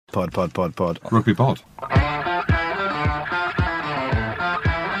Pod. Rugby pod.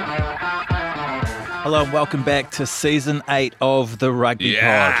 Hello and welcome back to Season 8 of the Rugby Pod.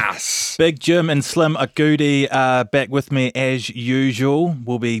 Yes! Big Jim and Slim Agudi are back with me as usual.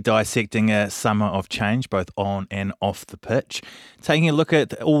 We'll be dissecting a summer of change, both on and off the pitch. Taking a look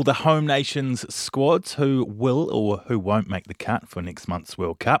at all the home nations squads who will or who won't make the cut for next month's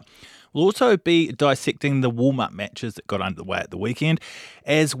World Cup. We'll also be dissecting the warm-up matches that got underway at the weekend,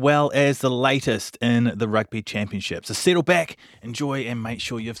 as well as the latest in the Rugby Championship. So settle back, enjoy, and make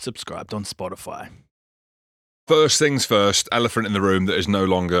sure you've subscribed on Spotify. First things first, elephant in the room that is no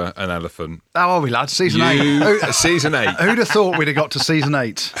longer an elephant. How are we, lads? Season 8. Season 8. Who'd have thought we'd have got to Season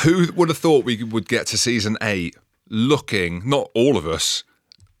 8? Who would have thought we would get to Season 8 looking, not all of us,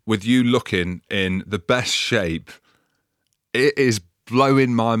 with you looking in the best shape? It is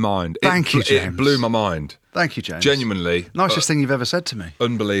blowing my mind. Thank you, James. It blew my mind. Thank you, James. Genuinely. Nicest thing you've ever said to me.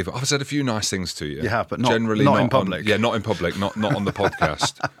 Unbelievable. I've said a few nice things to you. You have, but not in public. Not in public, not on the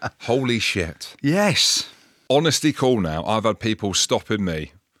podcast. Holy shit. Yes. Honesty call now. I've had people stopping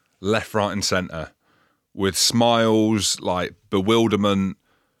me left, right and centre with smiles, like bewilderment,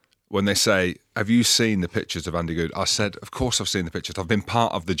 when they say, have you seen the pictures of Andy Good? I said, of course I've seen the pictures. I've been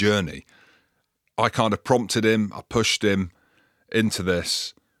part of the journey. I kind of prompted him. I pushed him into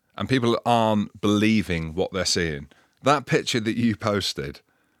this. And people aren't believing what they're seeing. That picture that you posted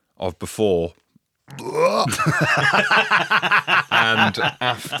of before and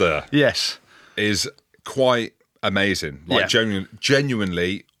after Yes. is quite amazing. Like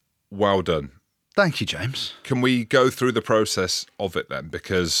genuinely well done. Thank you, James. Can we go through the process of it then?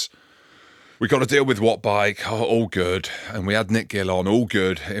 Because we got to deal with what bike, all good. And we had Nick Gill on, all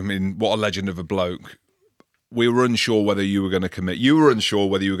good. I mean, what a legend of a bloke. We were unsure whether you were going to commit. You were unsure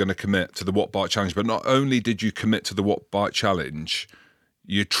whether you were going to commit to the What Bike Challenge. But not only did you commit to the What Bike Challenge,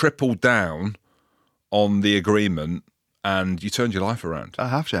 you tripled down on the agreement and you turned your life around. I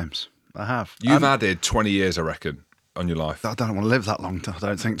have, James. I have. You've added 20 years, I reckon, on your life. I don't want to live that long, I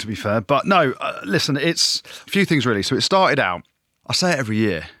don't think, to be fair. But no, listen, it's a few things really. So it started out, I say it every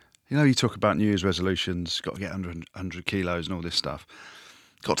year. You know, you talk about New Year's resolutions, got to get under 100 kilos and all this stuff.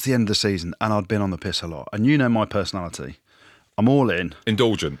 Got to the end of the season and I'd been on the piss a lot. And you know my personality. I'm all in.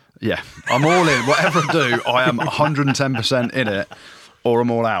 Indulgent. Yeah, I'm all in. Whatever I do, I am 110% in it or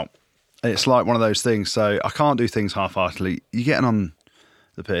I'm all out. It's like one of those things. So I can't do things half-heartedly. You're getting on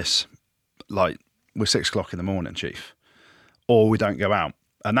the piss, like we're 6 o'clock in the morning, Chief, or we don't go out.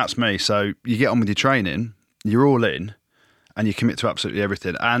 And that's me. So you get on with your training, you're all in and you commit to absolutely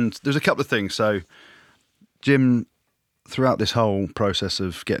everything. And there's a couple of things. So Jim, throughout this whole process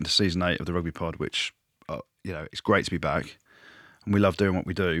of getting to Season 8 of the Rugby Pod, which, it's great to be back and we love doing what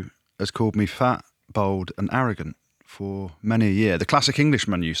we do, has called me fat, bold and arrogant for many a year. The classic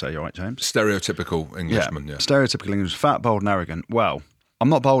Englishman, you say, right, James? Stereotypical Englishman, yeah. Stereotypical Englishman, fat, bold and arrogant. Well, I'm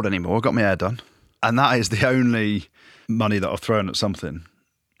not bold anymore. I got my hair done. And that is the only money that I've thrown at something.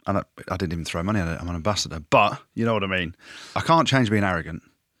 And I didn't even throw money at it. I'm an ambassador. But you know what I mean. I can't change being arrogant.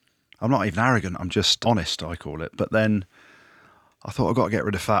 I'm not even arrogant. I'm just honest, I call it. But then I thought I've got to get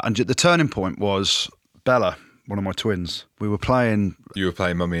rid of fat. And the turning point was Bella, one of my twins. We were playing... You were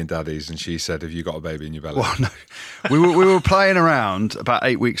playing Mummy and Daddy's and she said, have you got a baby in your belly? Well, no. We were playing around about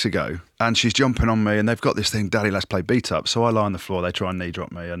 8 weeks ago and she's jumping on me and they've got this thing, Daddy, let's play beat up. So I lie on the floor, they try and knee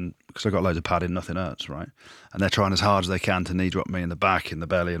drop me and because I've got loads of padding, nothing hurts, right? And they're trying as hard as they can to knee drop me in the back, in the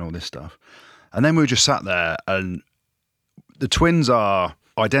belly and all this stuff. And then we were just sat there and the twins are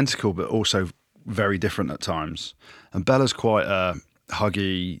identical but also very different at times. And Bella's quite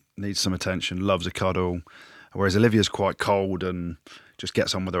huggy, needs some attention, loves a cuddle, whereas Olivia's quite cold and just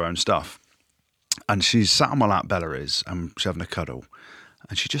gets on with her own stuff. And she's sat on my lap, Bella is, and she's having a cuddle.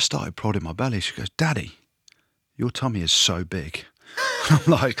 And she just started prodding my belly. She goes, Daddy, your tummy is so big. I'm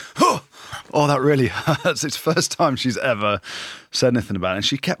like, oh, that really hurts. It's the first time she's ever said anything about it. And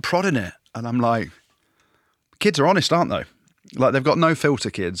she kept prodding it. And I'm like, kids are honest, aren't they? Like, they've got no filter,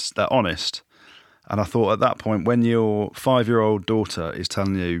 kids. They're honest. And I thought at that point, when your 5-year-old daughter is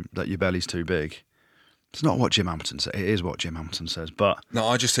telling you that your belly's too big, it's not what Jim Hamilton says. It is what Jim Hamilton says. But no,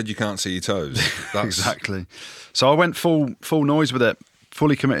 I just said you can't see your toes. That's... Exactly. So I went full noise with it,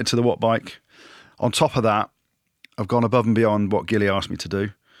 fully committed to the What Bike. On top of that, I've gone above and beyond what Gilly asked me to do.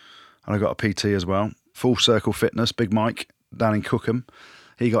 And I got a PT as well. Full Circle Fitness, Big Mike, down in Cookham.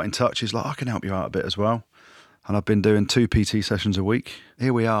 He got in touch. He's like, I can help you out a bit as well. And I've been doing 2 PT sessions a week.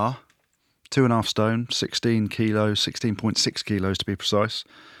 Here we are, 2.5 stone, 16 kilos, 16.6 kilos to be precise.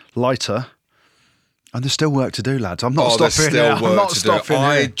 Lighter. And there's still work to do, lads. I'm not stopping here. I'm not stopping here.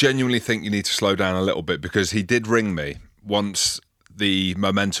 I genuinely think you need to slow down a little bit because he did ring me once the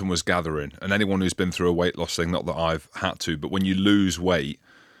momentum was gathering. And anyone who's been through a weight loss thing, not that I've had to, but when you lose weight,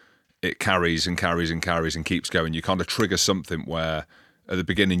 it carries and carries and carries and keeps going. You kind of trigger something where at the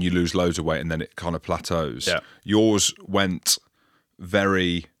beginning you lose loads of weight and then it kind of plateaus. Yeah. Yours went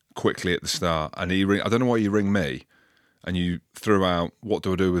very quickly at the start, and I don't know why you ring me, and you threw out, what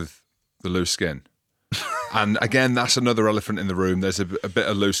do I do with the loose skin? And again, that's another elephant in the room. There's a bit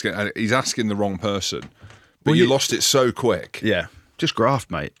of loose skin. And he's asking the wrong person. But you lost it so quick. Yeah. Just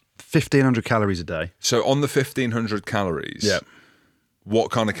graft, mate. 1,500 calories a day. So on the 1,500 calories, Yeah.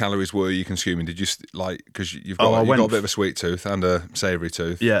 what kind of calories were you consuming? Did you, because you've got a bit of a sweet tooth and a savoury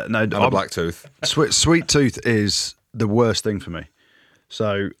tooth. Yeah, no. And a black tooth. Sweet tooth is the worst thing for me.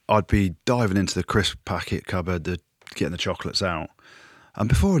 So I'd be diving into the crisp packet cupboard, getting the chocolates out. And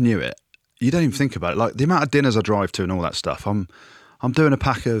before I knew it, you don't even think about it. Like the amount of dinners I drive to and all that stuff. I'm doing a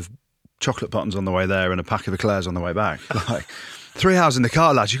pack of chocolate buttons on the way there and a pack of eclairs on the way back. Like 3 hours in the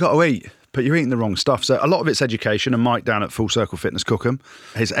car, lads, you got to eat. But you're eating the wrong stuff. So a lot of it's education, and Mike down at Full Circle Fitness Cookham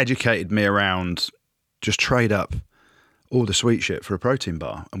has educated me around just trade up all the sweet shit for a protein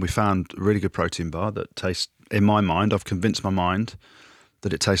bar. And we found a really good protein bar that tastes, in my mind, I've convinced my mind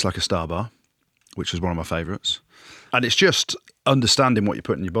that it tastes like a Star bar, which is one of my favourites. And it's just understanding what you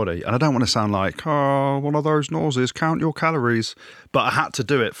put in your body. And I don't want to sound like, oh, one of those noises, count your calories. But I had to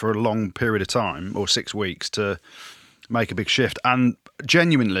do it for a long period of time, or 6 weeks, to make a big shift. And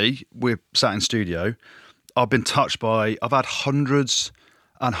genuinely, we're sat in studio, I've had hundreds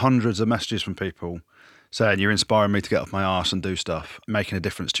and hundreds of messages from people saying, you're inspiring me to get off my arse and do stuff, making a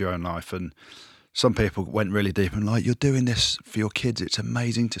difference to your own life. And some people went really deep and like, you're doing this for your kids. It's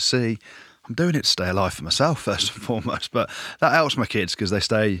amazing to see. I'm doing it to stay alive for myself, first and foremost. But that helps my kids because they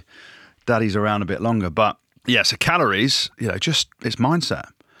stay daddy's around a bit longer. But yeah, so calories, it's mindset.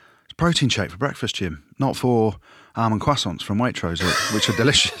 It's protein shake for breakfast, Jim, not for almond croissants from Waitrose, which are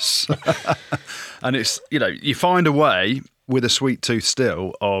delicious. And it's, you find a way with a sweet tooth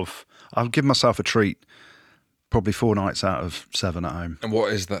still of, I'll give myself a treat probably 4 nights out of 7 at home. And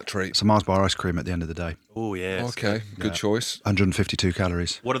what is that treat? It's a Mars bar ice cream at the end of the day. Oh, yeah. Okay, good choice. 152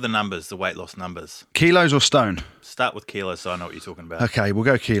 calories. What are the numbers, the weight loss numbers? Kilos or stone? Start with kilos so I know what you're talking about. Okay, we'll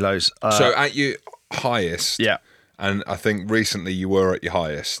go kilos. So at your highest, Yeah. and I think recently you were at your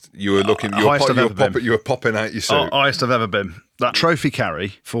highest. You were looking, highest I've ever been. you were popping out your suit. Highest I've ever been. That trophy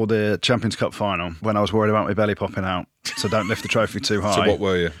carry for the Champions Cup final, when I was worried about my belly popping out, so don't lift the trophy too high. So what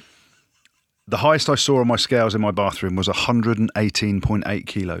were you? The highest I saw on my scales in my bathroom was 118.8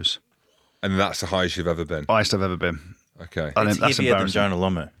 kilos. And that's the highest you've ever been? Highest I've ever been. Okay. And It's that's heavier than embarrassing. Jonah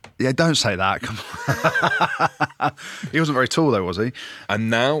Lomu. Yeah, don't say that. Come on. He wasn't very tall though, was he? And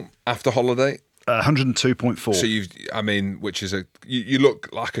now, after holiday? 102.4. So which is you look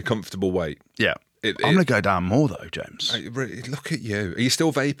like a comfortable weight. Yeah. I'm going to go down more though, James. Look at you. Are you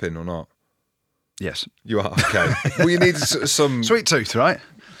still vaping or not? Yes. You are? Okay. Well, you need some Sweet tooth, right?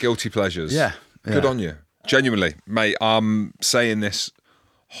 guilty pleasures. Yeah. Good on you. Genuinely, mate, I'm saying this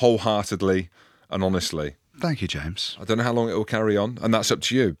wholeheartedly and honestly. Thank you, James. I don't know how long it will carry on, and that's up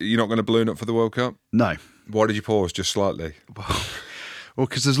to you. You're not going to balloon up for the World Cup? No. Why did you pause just slightly? Well,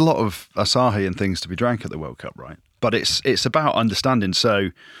 because there's a lot of Asahi and things to be drank at the World Cup, right? But it's about understanding. So,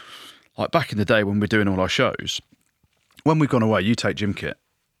 like back in the day when we're doing all our shows, when we've gone away, you take gym kit,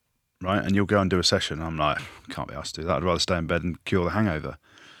 right? And you'll go and do a session. I'm like, can't be asked to do that. I'd rather stay in bed and cure the hangover.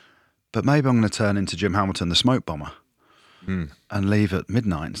 But maybe I'm going to turn into Jim Hamilton, the smoke bomber, and leave at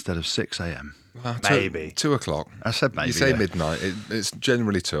midnight instead of 6 a.m. Maybe. 2 o'clock. I said maybe. You say yeah. midnight. It's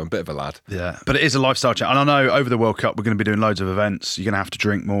generally 2. I'm a bit of a lad. Yeah, but it is a lifestyle change. And I know over the World Cup we're going to be doing loads of events. You're going to have to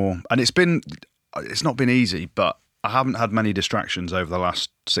drink more. And it's not been easy, but I haven't had many distractions over the last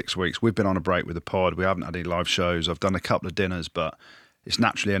 6 weeks. We've been on a break with the pod. We haven't had any live shows. I've done a couple of dinners, but it's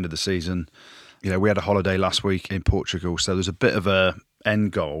naturally end of the season. We had a holiday last week in Portugal, so there's a bit of a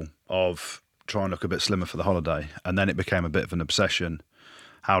end goal of trying to look a bit slimmer for the holiday. And then it became a bit of an obsession.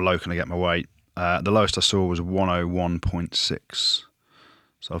 How low can I get my weight? The lowest I saw was 101.6.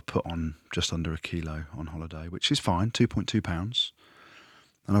 So I've put on just under a kilo on holiday, which is fine, 2.2 pounds.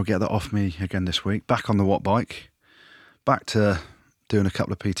 And I'll get that off me again this week. Back on the watt bike. Back to doing a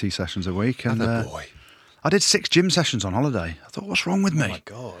couple of PT sessions a week. And boy. I did 6 gym sessions on holiday. I thought, what's wrong with me? Oh my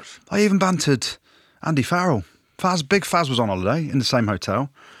God. I even bantered Andy Farrell. Big Faz was on holiday in the same hotel.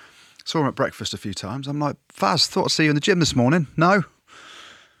 Saw him at breakfast a few times. I'm like, Faz, thought I'd see you in the gym this morning. No.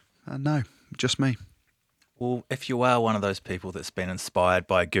 No, just me. Well, if you are one of those people that's been inspired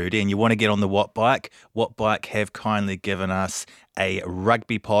by Goody and you want to get on the Watt Bike have kindly given us a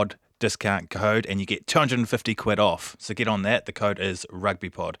Rugby Pod discount code and you get 250 quid off. So get on that. The code is Rugby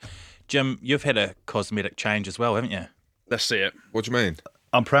Pod. Jim, you've had a cosmetic change as well, haven't you? Let's see it. What do you mean?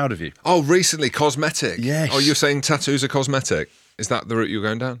 I'm proud of you. Oh, recently, cosmetic. Yes. Oh, you're saying tattoos are cosmetic? Is that the route you're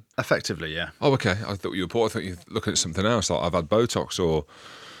going down? Effectively, yeah. Oh, okay. I thought you were looking at something else. Like I've had Botox or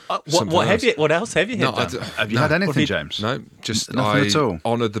What have you? What else have you had done? Have you had anything, James? No, just Nothing at all.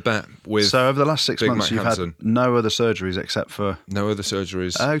 honoured the bet with. So over the last 6 Big months, Mac you've Hansen. had no other surgeries except for... No other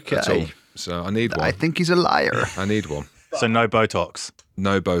surgeries Okay. at all. So I need one. I think he's a liar. I need one. So no Botox.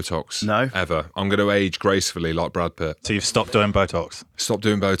 No Botox. No? Ever. I'm going to age gracefully like Brad Pitt. So you've stopped doing Botox. Stop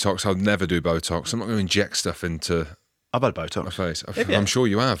doing Botox. I'll never do Botox. I'm not going to inject stuff into I've had my Botox. face. you? I'm sure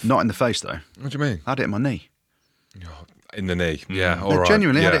you have. Not in the face, though. What do you mean? I had it in my knee. In the knee. Yeah, all No, right.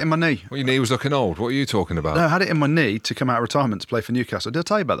 genuinely had yeah. it in my knee. Well, your knee was looking old. What are you talking about? No, I had it in my knee to come out of retirement to play for Newcastle. Did I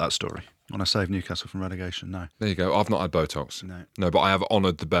tell you about that story? When I saved Newcastle from relegation? No. There you go. I've not had Botox. No. No, but I have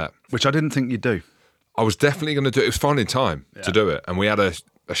honoured the bet. Which I didn't think you'd do. I was definitely going to do it. It was finding time to do it. And we had a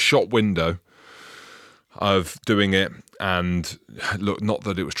shop window of doing it. And look, not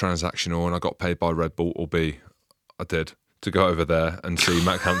that it was transactional and I got paid by Red Bull, albeit I did, to go over there and see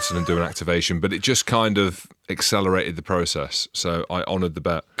Mac Hansen and do an activation. But it just kind of accelerated the process. So I honoured the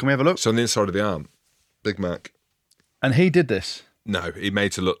bet. Can we have a look? So on the inside of the arm, Big Mac. And he did this. No, he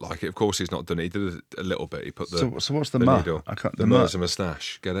made to look like it. Of course, he's not done it. He did it a little bit. He put the So what's the the muh? needle. I can't- the the muh's muh. a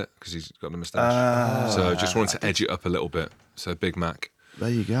moustache. Get it? Because he's got a moustache. So just wanted to edge it up a little bit. So Big Mac. There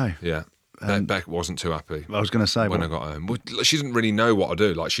you go. Yeah. Beck wasn't too happy I was going to say, when well, I got home. Well, she doesn't really know what I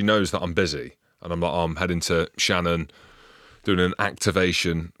do. Like, she knows that I'm busy. And I'm like, oh, I'm heading to Shannon, doing an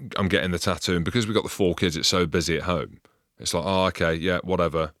activation. I'm getting the tattoo. And because we've got the 4 kids, it's so busy at home. It's like, oh, okay, yeah,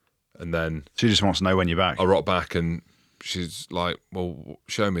 whatever. And then she just wants to know when you're back. I rock back and she's like, well,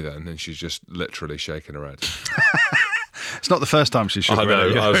 show me then. And she's just literally shaking her head. It's not the first time she's shook I her know.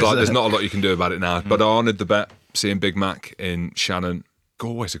 head, I was is like, it? there's not a lot you can do about it now. But I honoured the bet, seeing Big Mac in Shannon.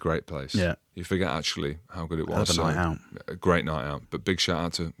 Galway's a great place. Yeah. You forget actually how good it was. Hell of a night out. A great night out. But big shout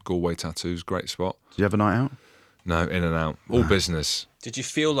out to Galway Tattoos, great spot. Did you have a night out? No, in and out. All business. Did you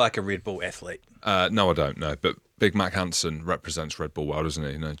feel like a Red Bull athlete? No, I don't know. But Big Mac Hansen represents Red Bull well, doesn't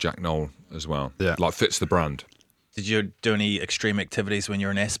he? You know, Jack Noel as well. Yeah. Like fits the brand. Did you do any extreme activities when you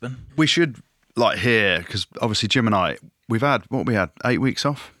were in Aspen? We should, like, hear, because obviously Jim and I, we've had, 8 weeks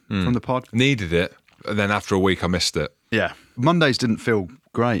off from the pod? Needed it. And then after a week, I missed it. Yeah. Mondays didn't feel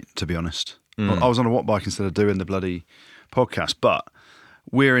great, to be honest. I was on a watt bike instead of doing the bloody podcast, but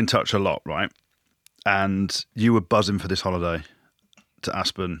we're in touch a lot, right? And you were buzzing for this holiday to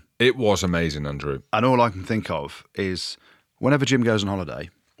Aspen. It was amazing, Andrew. And all I can think of is whenever Jim goes on holiday,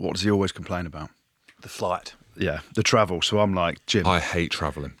 what does he always complain about? The flight. Yeah, the travel. So I'm like, Jim, I hate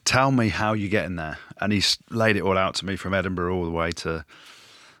travelling. tell me how you get in there. And he's laid it all out to me from Edinburgh all the way to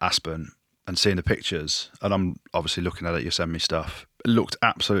Aspen and seeing the pictures. And I'm obviously looking at it, you send me stuff. It looked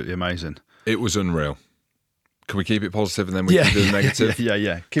absolutely amazing. It was unreal. Can we keep it positive and then we can do the negative?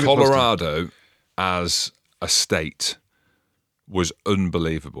 Yeah. Keep it positive. Colorado as a state was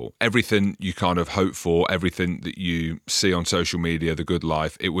unbelievable. Everything you kind of hope for, everything that you see on social media, the good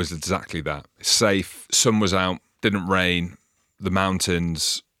life, it was exactly that. Safe, sun was out, didn't rain, the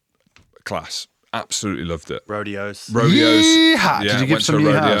mountains, class. Absolutely loved it. Rodeos. Rodeos. Yeehaw! Did you give went some to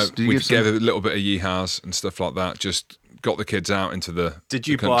a rodeo. yeehaws? Did you We give some- gave a little bit of yeehaws and stuff like that. Just got the kids out into the Did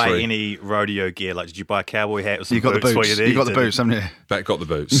you the buy country. any rodeo gear? Like, did you buy a cowboy hat or some You got the boots? boots. For your You got the Did- boots, haven't you? Bet got the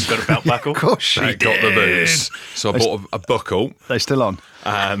boots. Got a belt buckle? Of course she Bet got the did. boots. So I bought a buckle. They still on.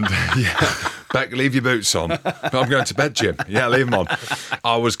 And yeah, Beck, leave your boots on. But I'm going to bed, Jim. Yeah, leave them on.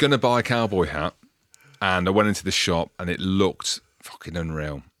 I was going to buy a cowboy hat, and I went into the shop, and it looked fucking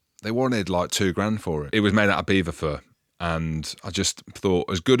unreal. They wanted like $2,000 for it. It was made out of beaver fur, and I just thought,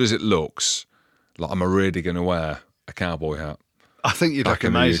 as good as it looks, like, am I really going to wear a cowboy hat I think you'd Back look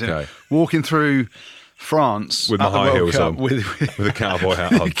in the amazing. UK. Walking through France with at my the high World heels Cup on, with with a cowboy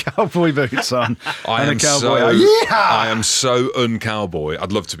hat on? cowboy boots on I and am a cowboy so hat. Yeehaw! I am so un-cowboy.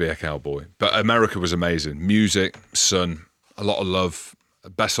 I'd love to be a cowboy, but America was amazing. Music, sun, a lot of love.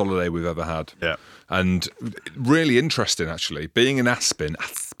 Best holiday we've ever had. Yeah. And really interesting actually. Being in Aspen,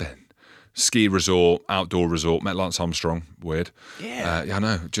 ski resort, outdoor resort. Met Lance Armstrong. Weird. Yeah. I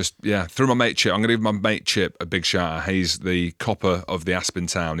know. Just through my mate Chip. I'm going to give my mate Chip a big shout out. He's the copper of the Aspen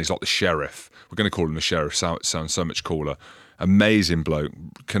town. He's like the sheriff. We're going to call him the sheriff. Sounds so much cooler. Amazing bloke.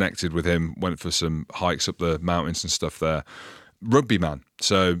 Connected with him. Went for some hikes up the mountains and stuff there. Rugby man.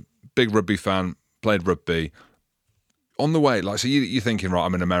 So big rugby fan. Played rugby. On the way, like, so you're thinking, right,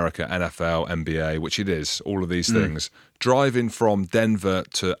 I'm in America, NFL, NBA, which it is, all of these things. Driving from Denver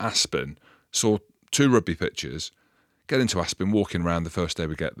to Aspen, saw 2 rugby pitches, get into Aspen, walking around the first day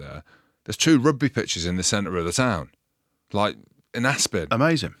we get there. There's 2 rugby pitches in the centre of the town, like in Aspen.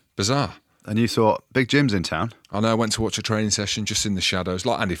 Amazing. Bizarre. And you thought, big gym's in town. I know. I went to watch a training session just in the shadows,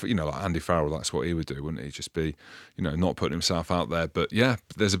 like Andy. Like Andy Farrell. That's what he would do, wouldn't he? Just be, not putting himself out there. But yeah,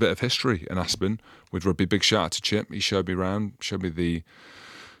 there's a bit of history in Aspen with rugby. Big shout out to Chip. He showed me around, showed me the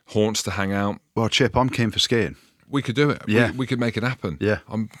haunts to hang out. Well, Chip, I'm keen for skiing. We could do it. Yeah. We could make it happen. Yeah.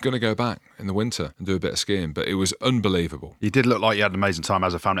 I'm going to go back in the winter and do a bit of skiing, but it was unbelievable. You did look like you had an amazing time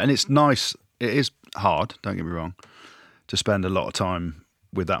as a family. And it's nice. It is hard, don't get me wrong, to spend a lot of time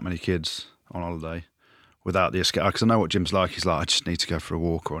with that many kids on holiday without the escape. Because I know what Jim's like. He's like, I just need to go for a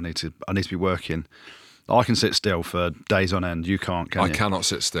walk, or I need to be working. I can sit still for days on end. You can't, can you? I cannot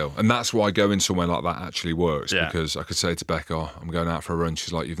sit still. And that's why going somewhere like that actually works. Yeah. Because I could say to Becca, I'm going out for a run.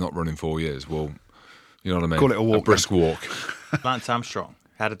 She's like, you've not run in 4 years. Well, you know what I mean? Call it a walk, brisk walk. Lance Armstrong,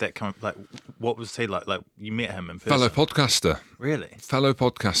 how did that come? Like, what was he like? Like, you met him in person? Fellow podcaster. Really? Fellow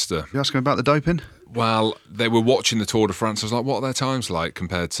podcaster. You asking about the doping? Well, they were watching the Tour de France. I was like, what are their times like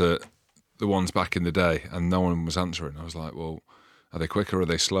compared to the ones back in the day? And no one was answering. I was like, well, are they quicker? Are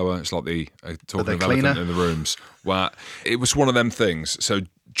they slower? It's like the talking of elephant in the rooms. Well, it was one of them things. So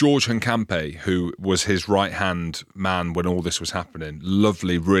George Huncampe, who was his right-hand man when all this was happening,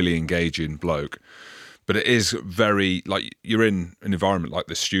 lovely, really engaging bloke. But it is very, like, you're in an environment like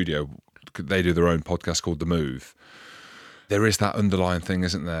this studio. They do their own podcast called The Move. There is that underlying thing,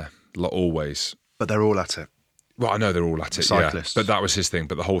 isn't there? Like always. But they're all at it. Well, I know they're all at it, Cyclists. yeah. But that was his thing.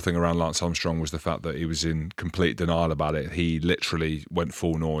 But the whole thing around Lance Armstrong was the fact that he was in complete denial about it. He literally went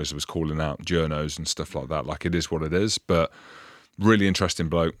full noise, was calling out journos and stuff like that. Like, it is what it is. But really interesting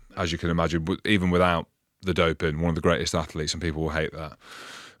bloke, as you can imagine. Even without the doping, one of the greatest athletes, and people will hate that,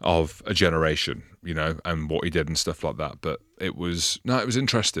 of a generation, and what he did and stuff like that. But it was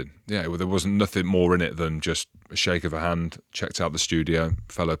interesting. Yeah, there wasn't nothing more in it than just a shake of a hand, checked out the studio,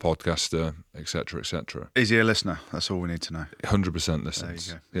 fellow podcaster, etc., etc. Is he a listener? That's all we need to know. 100% listens.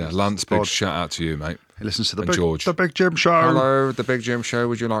 There you go. Yeah, Lance, big shout out to you, mate. He listens to And George. the Big Jim Show. Hello, the Big Jim Show.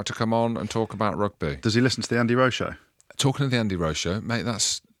 Would you like to come on and talk about rugby? Does he listen to the Andy Rowe Show? Talking of the Andy Rowe Show, mate,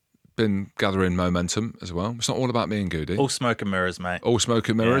 that's been gathering momentum as well. It's not all about me and Goody. All smoke and mirrors, mate. All smoke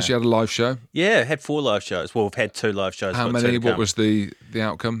and mirrors. Yeah. You had a live show. Yeah, had 4 live shows. Well, we've had 2 live shows. How but many? 2 to What come. was the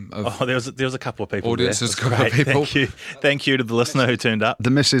outcome of? Oh, there was a couple of people. Audience, there. there's a It was couple of great. people. Thank you to the listener who turned up. The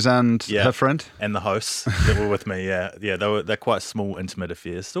missus and her friend? And the hosts that were with me. Yeah, they're quite small, intimate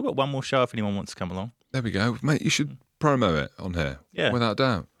affairs. Still got one more show if anyone wants to come along. There we go, mate. You should promo it on here. Yeah. Without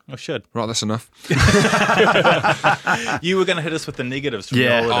doubt. I should. Right, that's enough. You were going to hit us with the negatives from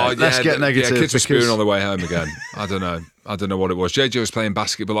Yeah. the holiday. Let's get negative. Yeah, kids were because- spewing on the way home again. I don't know what it was. JJ was playing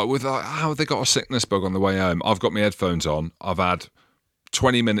basketball. How have they got a sickness bug on the way home? I've got my headphones on. I've had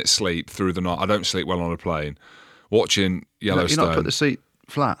 20 minutes sleep through the night. I don't sleep well on a plane. Watching Yellowstone. You're not put the seat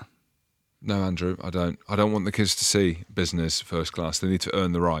flat. No, Andrew, I don't. I don't want the kids to see business first class. They need to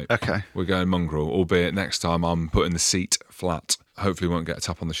earn the right. Okay. We're going mongrel, albeit next time I'm putting the seat flat. Hopefully won't get a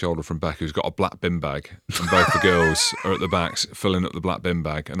tap on the shoulder from Beck, who's got a black bin bag, and both the girls are at the backs filling up the black bin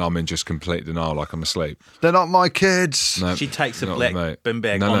bag, and I'm in just complete denial like I'm asleep. They're not my kids. No, She takes a not black mate. bin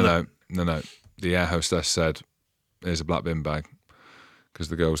bag No, on no. The air hostess said, here's a black bin bag, because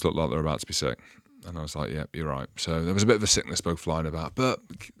the girls look like they're about to be sick. And I was like, yep, you're right. So there was a bit of a sickness bug flying about. But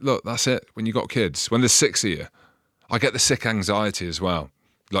look, that's it. When you got kids, when there's 6 of you, I get the sick anxiety as well.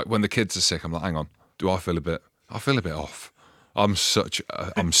 Like when the kids are sick, I'm like, hang on, do I feel a bit off? I'm such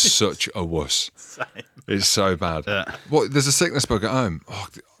a wuss. Same. It's so bad. Yeah. What? There's a sickness bug at home. Oh,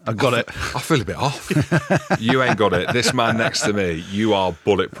 I got it. I feel a bit off. You ain't got it. This man next to me, you are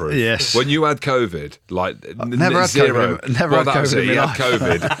bulletproof. Yes. When you had COVID, like never had zero. COVID. Never had that was COVID it. in my He had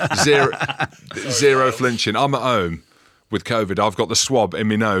life. COVID. Zero flinching. I'm at home with COVID. I've got the swab in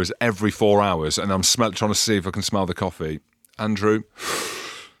my nose every 4 hours, and I'm trying to see if I can smell the coffee. Andrew,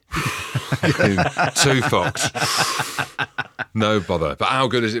 too fucked. No bother. But how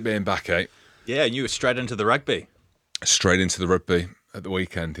good is it being back, eh? Yeah, and you were straight into the rugby. Straight into the rugby at the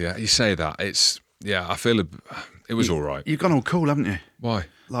weekend, yeah. You say that. I feel it was all right. You've gone all cool, haven't you? Why?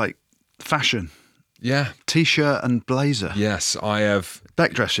 Like fashion. Yeah. T-shirt and blazer. Yes, I have.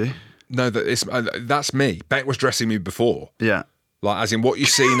 Beck dress you? No, that's me. Beck was dressing me before. Yeah. Like, as in what you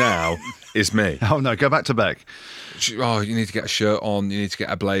see now is me. Oh, no, go back to Beck. You need to get a shirt on. You need to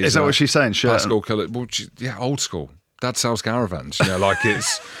get a blazer. Is that what she's saying? Shirt Pastel colour. Well, yeah, old school. Dad sells caravans.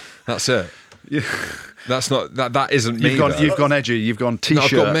 That's it. Yeah. That's not that isn't me. You've gone edgy. You've gone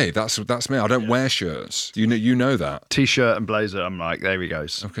T-shirt. No, I've got me. That's me. I don't wear shirts. You know that. T-shirt and blazer. I'm like, there he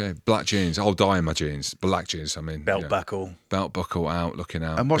goes. Okay, black jeans. I'll dye in my jeans. Black jeans. I mean, Belt buckle. Belt buckle out, looking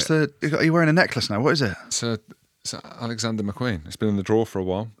out. And what's are you wearing a necklace now? What is it? It's Alexander McQueen. It's been in the drawer for a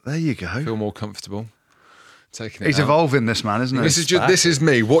while. There you go. Feel more comfortable. taking it He's out. evolving, this man, isn't he? This is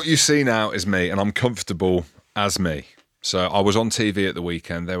me. What you see now is me, and I'm comfortable as me. So I was on TV at the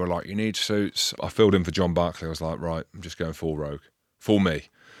weekend. They were like, "You need suits." I filled in for John Barkley. I was like, "Right, I'm just going full rogue, full me,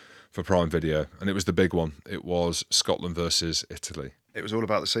 for Prime Video." And it was the big one. It was Scotland versus Italy. It was all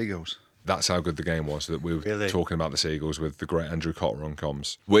about the Seagulls. That's how good the game was, that we were Really? talking about the Seagulls with the great Andrew Cotter on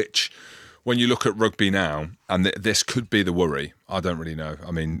comms. Which, when you look at rugby now, and this could be the worry, I don't really know.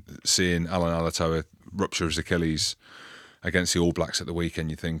 I mean, seeing Alan Alatoa rupture his Achilles against the All Blacks at the weekend,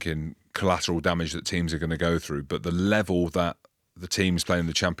 you're thinking collateral damage that teams are going to go through. But the level that the teams playing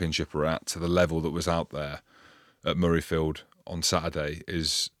the Championship are at to the level that was out there at Murrayfield on Saturday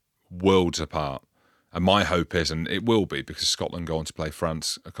is worlds apart. And my hope is, and it will be, because Scotland go on to play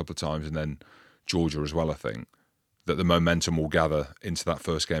France a couple of times and then Georgia as well, I think, that the momentum will gather into that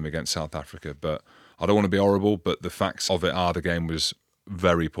first game against South Africa. But I don't want to be horrible, but the facts of it are the game was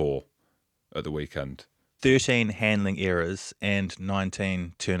very poor at the weekend. 13 handling errors and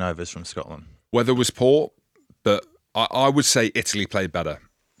 19 turnovers from Scotland. Weather was poor, but I would say Italy played better.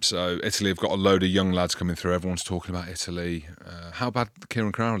 So Italy have got a load of young lads coming through. Everyone's talking about Italy. How about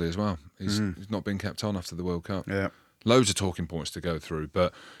Kieran Crowley as well? He's not been kept on after the World Cup. Yeah. Loads of talking points to go through.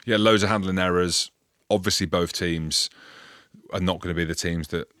 But yeah, loads of handling errors. Obviously, both teams are not going to be the teams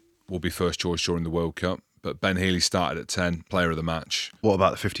that will be first choice during the World Cup. But Ben Healy started at 10, player of the match. What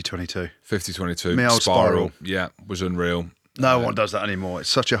about the 50-22? 50-22. Me old spiral. Yeah, was unreal. No one does that anymore. It's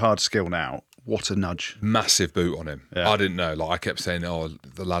such a hard skill now. What a nudge. Massive boot on him. Yeah. I didn't know. Like, I kept saying,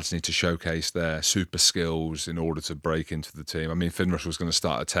 the lads need to showcase their super skills in order to break into the team. I mean, Finn Russell's going to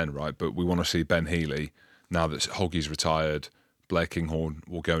start at 10, right? But we want to see Ben Healy, now that Hoggy's retired. Blair Kinghorn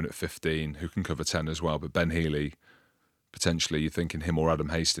will go in at 15, who can cover 10 as well. But Ben Healy, potentially, you're thinking him or Adam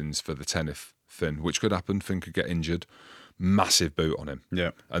Hastings for the 10 if Finn, which could happen. Finn could get injured. Massive boot on him.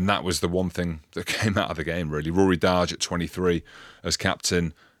 Yeah. And that was the one thing that came out of the game, really. Rory Darge at 23 as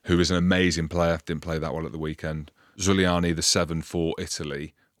captain, who is an amazing player, didn't play that well at the weekend. Zuliani, the 7 for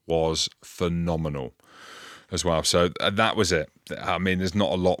Italy, was phenomenal as well. So that was it. I mean, there's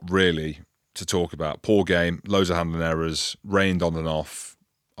not a lot really to talk about. Poor game, loads of handling errors, rained on and off.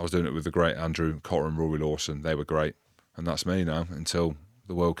 I was doing it with the great Andrew Cotter and Rory Lawson. They were great. And that's me now until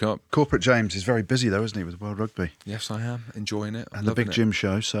the World Cup. Corporate James is very busy though, isn't he, with World Rugby? Yes, I am enjoying it. And the Big Jim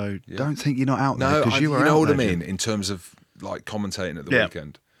show, so don't think you're not out there. No, because you were you know out what I there, mean, Jim. in terms of like commentating at the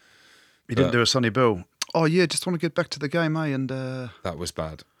weekend. He didn't do a Sonny Bill. Oh yeah, just want to get back to the game, eh? And That was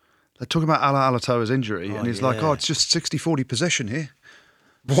bad. they're talking about Ala Alatoa's injury, and he's like, it's just 60-40 possession here.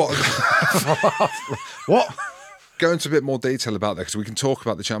 What? What? Go into a bit more detail about that, because we can talk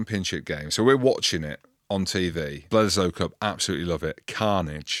about the Championship game. So we're watching it on TV. Bledisloe Cup, absolutely love it.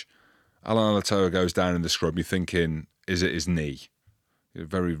 Carnage. Alan Alatoa goes down in the scrub. You're thinking, is it his knee? You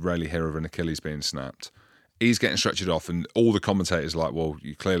very rarely hear of an Achilles being snapped. He's getting stretchered off, and all the commentators are like, well,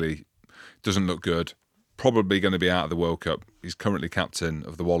 you clearly doesn't look good. Probably going to be out of the World Cup. He's currently captain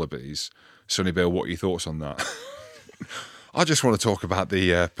of the Wallabies. Sonny Bill, what are your thoughts on that? I just want to talk about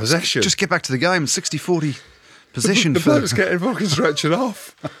the possession. Just get back to the game. 60-40 position. The bloke's getting fucking stretchered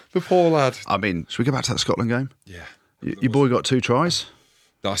off. The poor lad. I mean, should we go back to that Scotland game? Yeah. Your boy got 2 tries.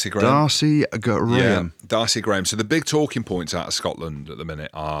 Darcy Graham. Darcy Graham. Yeah, Darcy Graham. So the big talking points out of Scotland at the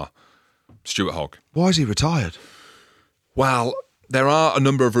minute are Stuart Hogg. Why is he retired? Well, there are a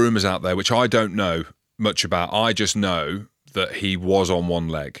number of rumours out there which I don't know much about. I just know that he was on one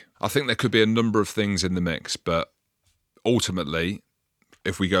leg. I think there could be a number of things in the mix, but ultimately,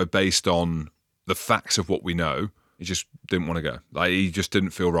 if we go based on the facts of what we know, he just didn't want to go. Like, he just didn't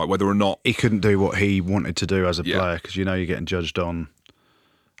feel right, whether or not He couldn't do what he wanted to do as a player, because you're getting judged on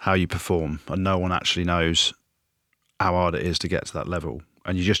how you perform, and no one actually knows how hard it is to get to that level.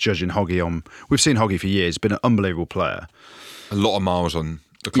 And you're just judging Hoggy on... We've seen Hoggy for years, been an unbelievable player. a lot of miles on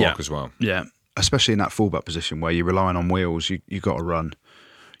the clock as well. Yeah, especially in that fullback position where you're relying on wheels. You've got to run,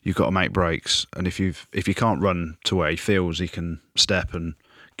 you've got to make breaks, and if you can't run to where he feels he can step and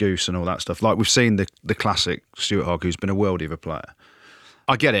goose and all that stuff, like we've seen the classic Stuart Hogg, who's been a worldie of a player.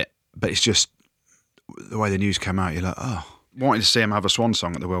 I get it, but it's just the way the news came out. You're like, oh, wanting to see him have a swan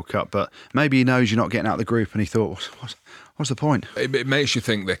song at the World Cup, but maybe he knows you're not getting out of the group, and he thought, what's the point? It makes you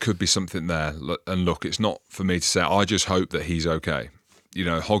think there could be something there. And look, it's not for me to say. I just hope that he's okay. You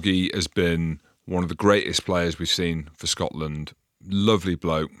know, Hoggy has been one of the greatest players we've seen for Scotland. Lovely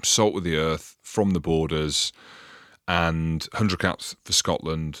bloke, salt of the earth, from the borders, and 100 caps for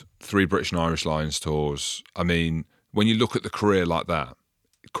Scotland, 3 British and Irish Lions tours. I mean, when you look at the career like that,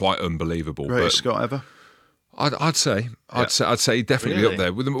 quite unbelievable. Greatest Scot ever? I'd say definitely Really? up there.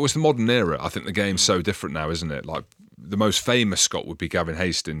 It was the modern era. I think the game's so different now, isn't it? Like, the most famous Scot would be Gavin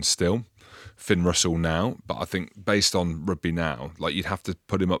Hastings still Finn Russell now, but I think based on rugby now, like you'd have to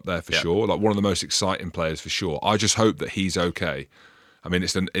put him up there for sure. Like one of the most exciting players for sure. I just hope that he's okay. I mean,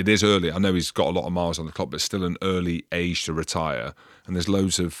 it is early. I know he's got a lot of miles on the clock, but it's still an early age to retire. And there's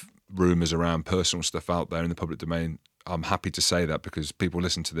loads of rumours around personal stuff out there in the public domain. I'm happy to say that because people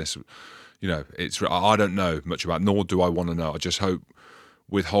listen to this. You know, I don't know much about, nor do I want to know. I just hope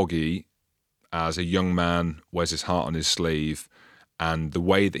with Hoggy, as a young man, wears his heart on his sleeve, and the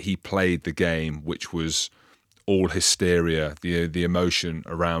way that he played the game, which was all hysteria, the emotion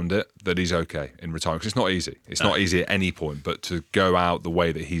around it, that he's okay in retirement. Because it's not easy. It's not easy at any point, but to go out the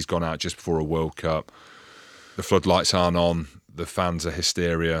way that he's gone out just before a World Cup, the floodlights aren't on, the fans are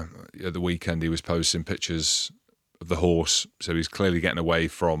hysteria. At the weekend, he was posting pictures of the horse, so he's clearly getting away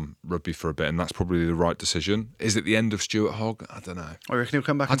from rugby for a bit, and that's probably the right decision. Is it the end of Stuart Hogg? I don't know. I reckon he'll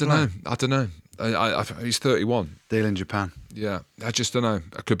come back. I don't know. He's 31. Deal in Japan. Yeah, I just don't know.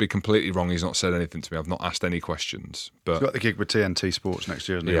 I could be completely wrong. He's not said anything to me. I've not asked any questions. But He's got the gig with TNT Sports next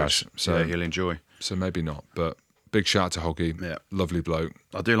year, isn't he? Yes, so yeah, he'll enjoy. So maybe not. But big shout out to Hoggy. Yeah. Lovely bloke.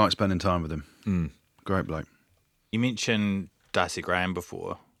 I do like spending time with him. Great bloke. You mentioned Darcy Graham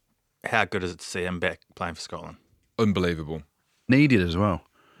before. How good is it to see him back playing for Scotland? Unbelievable. Needed as well.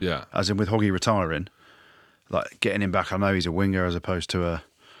 Yeah. As in with Hoggy retiring, like getting him back. I know he's a winger as opposed to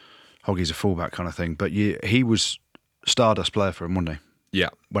Hoggy's a fullback kind of thing, but he was Stardust player for him, wasn't he? Yeah.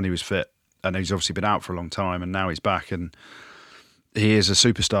 When he was fit, and he's obviously been out for a long time, and now he's back, and he is a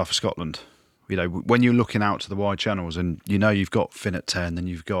superstar for Scotland. You know, when you're looking out to the wide channels, and you know you've got Finn at 10, then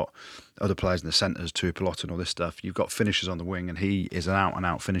you've got other players in the centres, Tuipulotu and all this stuff. You've got finishers on the wing, and he is an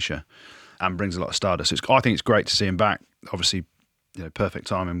out-and-out finisher and brings a lot of stardust. I think it's great to see him back. Obviously, you know, perfect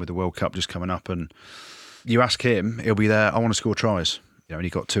timing with the World Cup just coming up, and you ask him, he'll be there. I want to score tries. You know, and he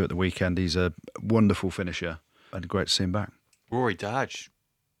got 2 at the weekend. He's a wonderful finisher, and great to see him back. Rory Darge,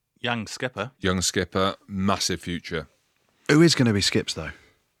 young skipper. Young skipper, massive future. Who is going to be skips though?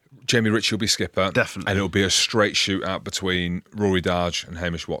 Jamie Ritchie will be skipper. Definitely. And it'll be a straight shootout between Rory Darge and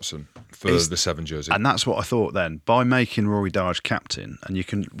Hamish Watson for the 7 jersey. And that's what I thought then. By making Rory Darge captain,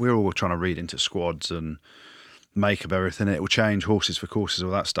 and we're all trying to read into squads and make of everything. It will change horses for courses,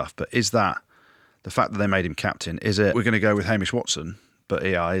 all that stuff. But is that the fact that they made him captain? Is it we're going to go with Hamish Watson, but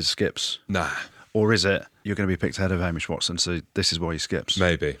EI is skips? Nah. Or is it you're going to be picked ahead of Hamish Watson, so this is why he skips?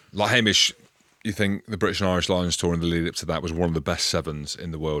 Maybe. Like Hamish, you think the British and Irish Lions tour in the lead up to that was one of the best 7s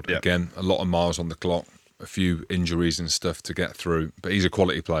in the world. Yep. Again, a lot of miles on the clock, a few injuries and stuff to get through, but he's a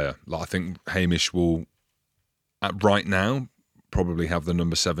quality player. Like I think Hamish will, right now, probably have the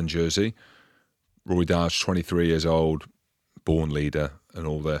number 7 jersey. Rory Darge, 23 years old, born leader and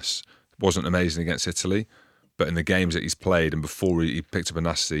all this. Wasn't amazing against Italy, but in the games that he's played and before he picked up a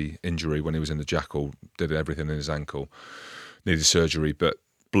nasty injury when he was in the Jackal, did everything in his ankle, needed surgery, but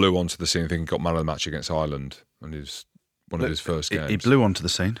blew onto the scene. I think he got man of the match against Ireland, and it was one of his first games. He blew onto the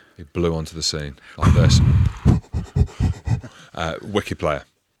scene. He blew onto the scene like this. Wicked player.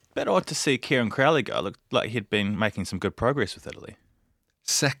 Bit odd to see Kieran Crowley go. Looked like he'd been making some good progress with Italy.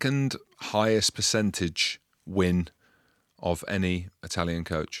 Second highest percentage win of any Italian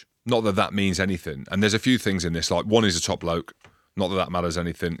coach. Not that that means anything. And there's a few things in this. Like one, is a top bloke. Not that that matters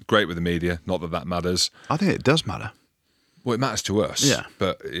anything. Great with the media. Not that that matters. I think it does matter. Well, it matters to us. Yeah.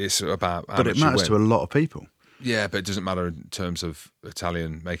 But it's about how But much it matters you to win. a lot of people. Yeah, but it doesn't matter in terms of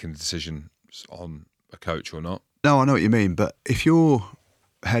Italian making the decision on a coach or not. No, I know what you mean, but if you're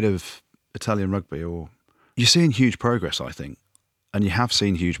head of Italian rugby, or you're seeing huge progress, I think, and you have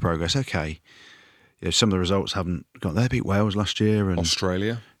seen huge progress. Okay, you know, some of the results haven't got. They beat Wales last year, and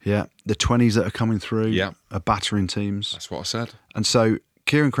Australia. yeah, the 20s that are coming through, Yeah. are battering teams, That's what I said. and so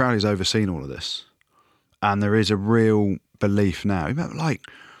Kieran Crowley's overseen all of this, and there is a real belief now. Like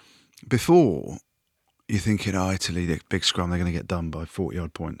before, you're thinking, oh, Italy, the big scrum, they're going to get done by 40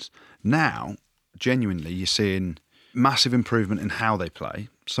 odd points. Now, genuinely, you're seeing massive improvement in how they play.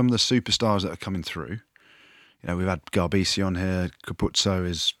 Some of the superstars that are coming through. You know, we've had Garbisi on here. Capuzzo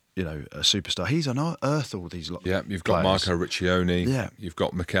is, you know, a superstar. He's unearthed all these lot. Yeah, you've got players. Marco Riccioni. Yeah. You've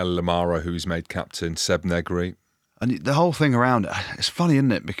got Michele Lamaro, who's made captain. Seb Negri. And the whole thing around it, it's funny,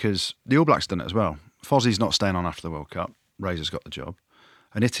 isn't it? Because the All Blacks done it as well. Fozzie's not staying on after the World Cup. Razor's got the job.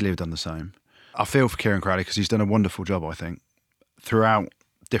 And Italy have done the same. I feel for Kieran Crowley because he's done a wonderful job, I think, throughout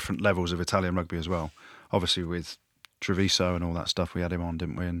different levels of Italian rugby as well. Obviously with Treviso and all that stuff, we had him on,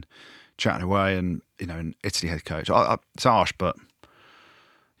 didn't we? And chatting away, and you know, an Italy head coach. It's harsh, but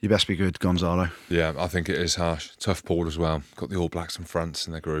you best be good, Gonzalo. Yeah, I think it is harsh. Tough pool as well. Got the All Blacks and France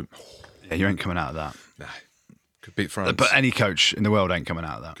in their group. Yeah, you ain't coming out of that. Nah, could beat France. But any coach in the world ain't coming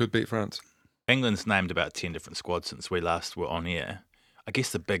out of that. Could beat France. England's named about 10 different squads since we last were on air. I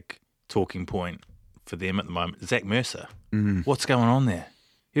guess the big talking point for them at the moment. Zach Mercer. What's going on there?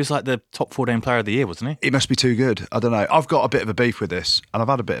 He was like the top 14 player of the year, wasn't he? He must be too good. I don't know. I've got a bit of a beef with this, and I've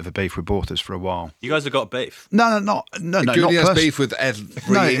had a bit of a beef with Borthers for a while. You guys have got beef. No, Goody has not beef with every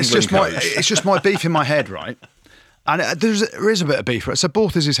No, England coach. it's just my beef in my head, right? And there is a bit of beef. So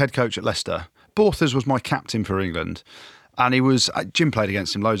Borthers is head coach at Leicester. Borthers was my captain for England, and he was. Jim played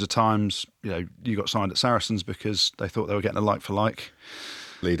against him loads of times. You know, you got signed at Saracens because they thought they were getting a like for like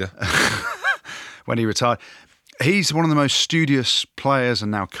Leader. when he retired. He's one of the most studious players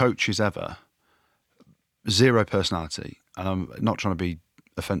and now coaches ever. Zero personality. And I'm not trying to be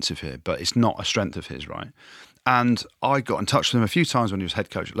offensive here, but it's not a strength of his, right? And I got in touch with him a few times when he was head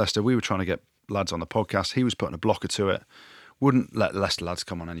coach at Leicester. We were trying to get lads on the podcast. He was putting a blocker to it. Wouldn't let the Leicester lads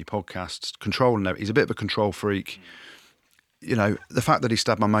come on any podcasts. Controlling it. He's a bit of a control freak. You know, the fact that he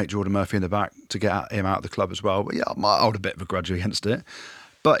stabbed my mate Jordan Murphy in the back to get him out of the club as well. But yeah, I might hold a bit of a grudge against it.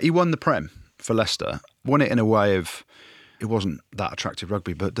 But he won the Prem for Leicester. Won it in a way of, it wasn't that attractive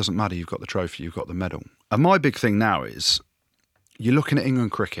rugby, but it doesn't matter. You've got the trophy, you've got the medal. And my big thing now is, you're looking at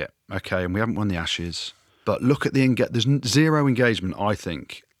England cricket, okay, and we haven't won the Ashes, but look at there's zero engagement, I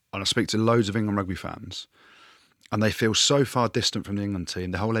think, and I speak to loads of England rugby fans, and they feel so far distant from the England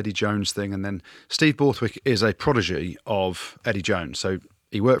team, the whole Eddie Jones thing, and then Steve Borthwick is a prodigy of Eddie Jones. So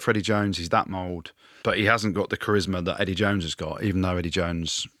he worked for Eddie Jones, he's that mould, but he hasn't got the charisma that Eddie Jones has got, even though Eddie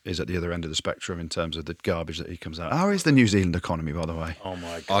Jones is at the other end of the spectrum in terms of the garbage that he comes out. How is the New Zealand economy, by the way? Oh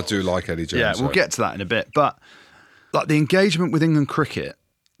my God. I do like Eddie Jones. Yeah, we'll get to that in a bit. But like the engagement with England cricket,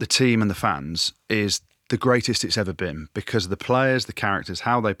 the team and the fans, is the greatest it's ever been because of the players, the characters,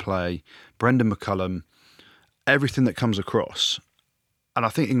 how they play, Brendan McCullum, everything that comes across. And I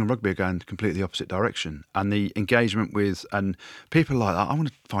think England rugby are going completely the opposite direction. And the engagement with, and people like that, I want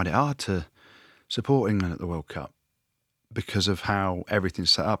to find it hard to support England at the World Cup because of how everything's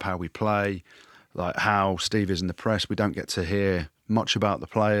set up, how we play, like how Steve is in the press. We don't get to hear much about the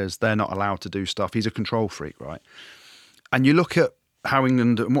players. They're not allowed to do stuff. He's a control freak, right? And you look at how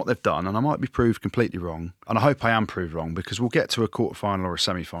England and what they've done, and I might be proved completely wrong, and I hope I am proved wrong because we'll get to a quarter-final or a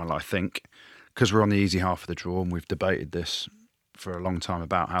semi-final, I think, because we're on the easy half of the draw and we've debated this for a long time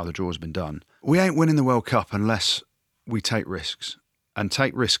about how the draw's been done. We ain't winning the World Cup unless we take risks. And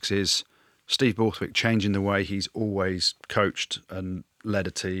take risks is Steve Borthwick changing the way he's always coached and led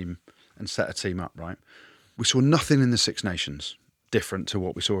a team and set a team up, right? We saw nothing in the Six Nations different to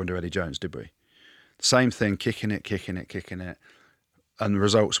what we saw under Eddie Jones, did we? Same thing, kicking it. And the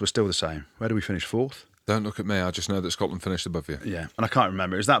results were still the same. Where did we finish? Fourth? Don't look at me. I just know that Scotland finished above you. Yeah, and I can't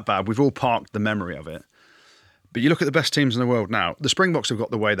remember. It was that bad. We've all parked the memory of it. But you look at the best teams in the world now. The Springboks have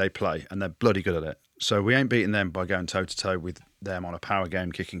got the way they play, and they're bloody good at it. So we ain't beating them by going toe-to-toe with them on a power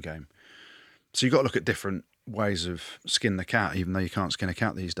game, kicking game. So you've got to look at different ways of skin the cat, even though you can't skin a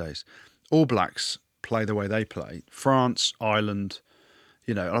cat these days. All Blacks play the way they play. France, Ireland,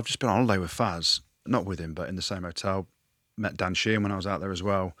 you know, I've just been on holiday with Faz, not with him, but in the same hotel. Met Dan Sheehan when I was out there as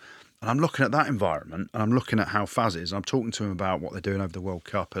well. And I'm looking at that environment, and I'm looking at how Faz is, and I'm talking to him about what they're doing over the World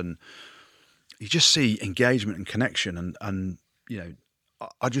Cup, and you just see engagement and connection, and you know,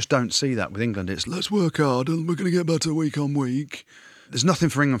 I just don't see that with England. It's let's work hard and we're going to get better week on week. There's nothing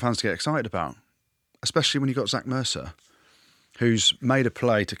for England fans to get excited about, especially when you've got Zach Mercer, who's made a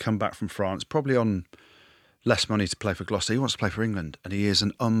play to come back from France, probably on less money to play for Gloucester. He wants to play for England, and he is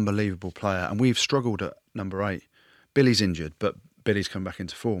an unbelievable player. And we've struggled at number 8. Billy's injured, but Billy's come back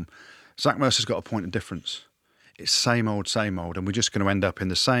into form. Zach Mercer's got a point of difference. It's same old, and we're just going to end up in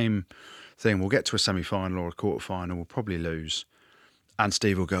the same thing. We'll get to a semi-final or a quarter-final, we'll probably lose. And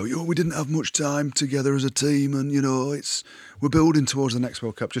Steve will go, we didn't have much time together as a team, and, you know, we're building towards the next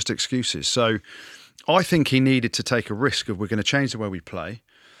World Cup, just excuses. So I think he needed to take a risk of we're going to change the way we play,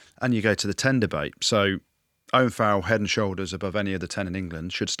 and you go to the 10 debate. So Owen Farrell, head and shoulders above any of the 10 in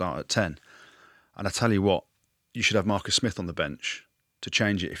England, should start at 10. And I tell you what, you should have Marcus Smith on the bench to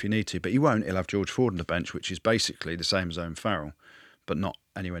change it if you need to, but he won't. He'll have George Ford on the bench, which is basically the same as Owen Farrell, but not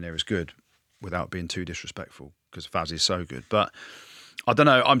anywhere near as good, without being too disrespectful, because Faz is so good. But I don't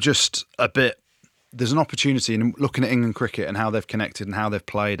know, I'm just a bit... There's an opportunity in looking at England cricket and how they've connected and how they've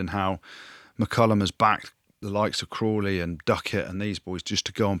played and how McCullum has backed the likes of Crawley and Duckett and these boys just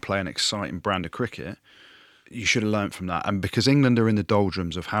to go and play an exciting brand of cricket. You should have learnt from that. And because England are in the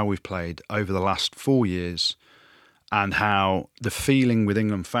doldrums of how we've played over the last 4 years, and how the feeling with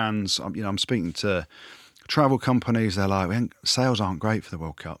England fans, I'm speaking to travel companies, they're like, sales aren't great for the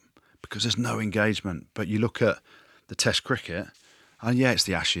World Cup because there's no engagement. But you look at the Test cricket, and yeah, it's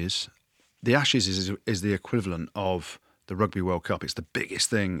the Ashes. The Ashes is the equivalent of the Rugby World Cup. It's the biggest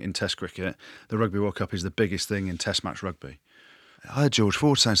thing in Test cricket. The Rugby World Cup is the biggest thing in Test match rugby. I heard George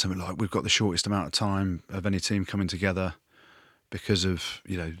Ford saying something like, we've got the shortest amount of time of any team coming together because of,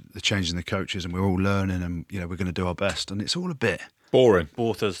 the change in the coaches, and we're all learning, and, we're going to do our best. And it's all a bit boring.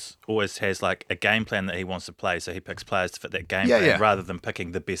 Borthas always has like a game plan that he wants to play, so he picks players to fit that game plan rather than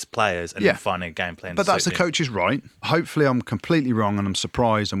picking the best players and then finding a game plan. But that's the coach's right. Hopefully I'm completely wrong and I'm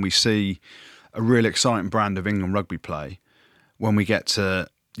surprised, and we see a really exciting brand of England rugby play when we get to,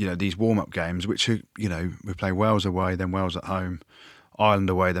 these warm-up games, which are, we play Wales away, then Wales at home, Ireland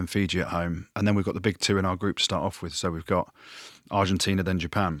away, then Fiji at home, and then we've got the big two in our group to start off with. So we've got Argentina, then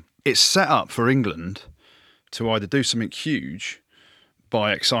Japan. It's set up for England to either do something huge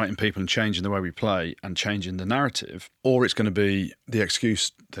by exciting people and changing the way we play and changing the narrative, or it's going to be the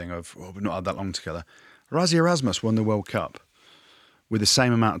excuse thing of, well, we've not had that long together. Rassie Erasmus won the World Cup with the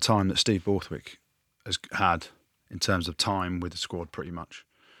same amount of time that Steve Borthwick has had in terms of time with the squad, pretty much.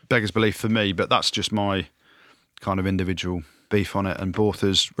 Beggars belief for me, but that's just my kind of individual beef on it. And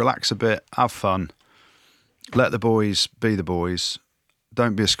Borthas, relax a bit, have fun, let the boys be the boys,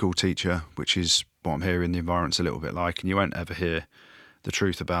 don't be a school teacher, which is what I'm hearing the environment's a little bit like, and you won't ever hear the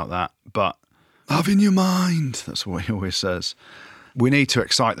truth about that. But have in your mind, that's what he always says. We need to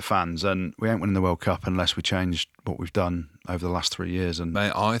excite the fans, and we ain't winning the World Cup unless we change what we've done over the last 3 years. And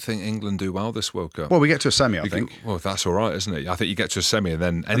Mate, I think England do well this World Cup. well, we get to a semi, I think. Well, that's all right, isn't it? I think you get to a semi and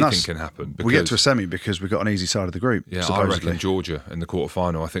then anything can happen. We get to a semi because we've got an easy side of the group, Yeah, I supposedly. reckon Georgia in the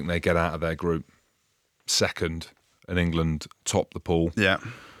quarter-final. I think they get out of their group second and England top the pool, Yeah.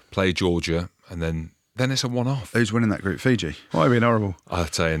 play Georgia, and then it's a one-off. Who's winning that group? Fiji. Why being horrible? I'll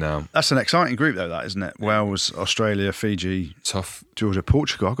tell you now. That's an exciting group, though, that, isn't it? Wales, Australia, Fiji, Tough. Georgia,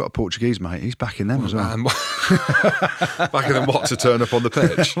 Portugal. I've got a Portuguese mate. He's backing them as well. And backing them what to turn up on the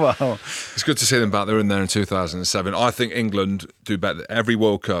pitch. Well, It's good to see them back. They were in there in 2007. I think England do better. Every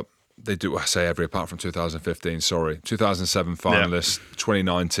World Cup, they do, I say every apart from 2015, sorry. 2007 finalists,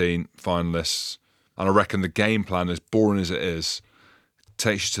 2019 finalists. And I reckon the game plan, as boring as it is,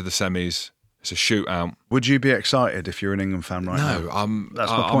 takes you to the semis. It's a shootout. would you be excited if you're an England fan right now? No, That's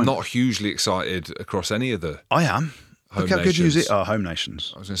my I'm point. not hugely excited across any of the I am. home Look how good nations. news it are, home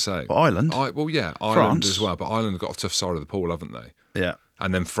nations. I was going to say. But Ireland? Ireland France? as well. But Ireland have got a tough side of the pool, haven't they? Yeah.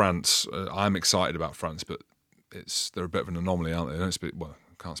 And then France, I'm excited about France, but they're a bit of an anomaly, aren't they? They don't speak, well,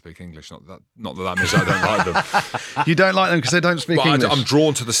 can't speak English. Not that means I don't like them. You don't like them because they don't speak But English. I'm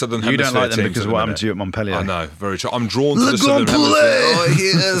drawn to the Southern Hemisphere. You don't like them teams because at of the what minute. happened to you at Montpellier. I know, very true. I'm drawn to Le the Southern Grand Hemisphere. Poulet. Oh,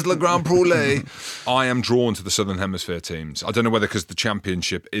 here's Le Grand Poulet. I am drawn to the Southern Hemisphere teams. I don't know whether because the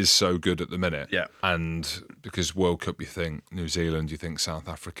Championship is so good at the minute. Yeah. And because World Cup, you think New Zealand, you think South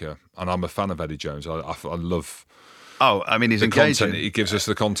Africa. And I'm a fan of Eddie Jones. I love Oh, I mean, he's the engaging. content. He gives us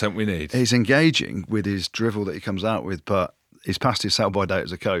the content we need. He's engaging with his drivel that he comes out with, but he's past his sell-by date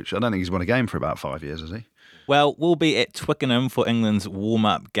as a coach. I don't think he's won a game for about 5 years, has he? Well, we'll be at Twickenham for England's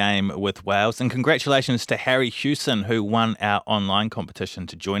warm-up game with Wales. And congratulations to Harry Hewson, who won our online competition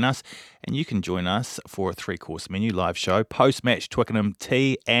to join us. And you can join us for a 3-course menu live show, post-match Twickenham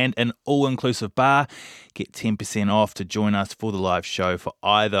tea and an all-inclusive bar. Get 10% off to join us for the live show for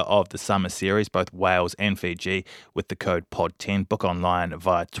either of the summer series, both Wales and Fiji, with the code POD10. Book online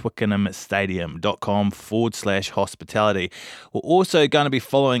via twickenhamstadium.com/hospitality. We're also going to be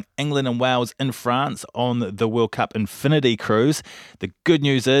following England and Wales in France on the World Cup Infinity Cruise. The good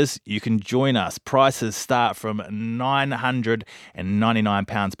news is you can join us. Prices start from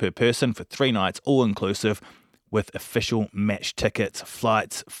 £999 per person for 3 nights, all inclusive, with official match tickets,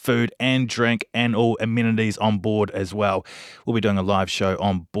 flights, food and drink, and all amenities on board as well. We'll be doing a live show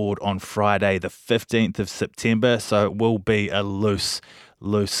on board on Friday, the 15th of September, so it will be a loose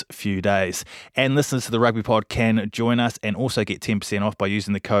few days. And listeners to the Rugby Pod can join us and also get 10% off by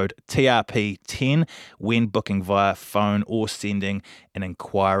using the code TRP10 when booking via phone or sending an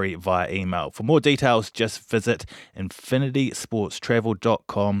inquiry via email. For more details, just visit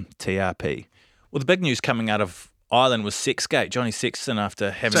infinitysportstravel.com TRP. Well, the big news coming out of Ireland was Sexgate. Johnny Sexton, after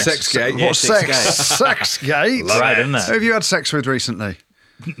having Sexgate? Yeah, What sex? Sexgate? Right, isn't it? Who have you had sex with recently?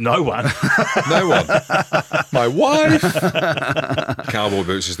 No one. No one. My wife. Cowboy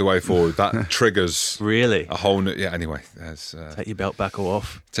boots is the way forward. That triggers Really? a whole new. Yeah. Anyway, there's, Take your belt buckle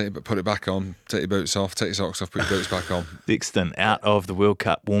off. put it back on. Take your boots off. Take your socks off. Put your boots back on. Sexton out of the World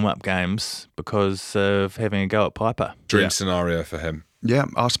Cup warm-up games because of having a go at Piper. Dream scenario for him. Yeah,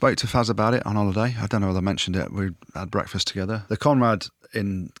 I spoke to Faz about it on holiday. I don't know whether I mentioned it. We had breakfast together. The Conrad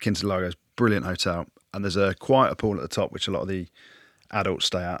in Kinston Lago is a brilliant hotel, and there's a quieter pool at the top, which a lot of the adults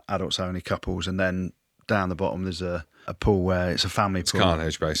stay at, adults only, couples, and then down the bottom there's a pool where it's a family pool.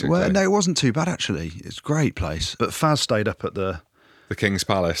 Carnage, basically. Well, no, it wasn't too bad actually. It's a great place. But Faz stayed up at the The King's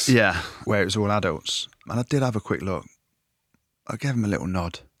Palace. where it was all adults, and I did have a quick look. I gave him a little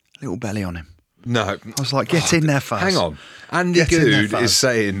nod, a little belly on him. No. I was like, get in there, Faz. Hang on. Andy Get in there, Good Faz. is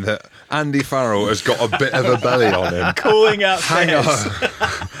saying that Andy Farrell has got a bit of a belly on him. Calling out Hang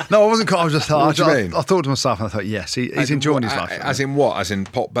Faz. on. No, I wasn't. I was just. What do you mean? I thought to myself, and I thought, yes, he's enjoying his life. As in what? As in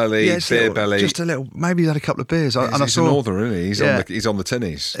pot belly, Yeah, it's beer little- belly? just a little. Maybe he's had a couple of beers. And I He's saw a northern, isn't he? He's on the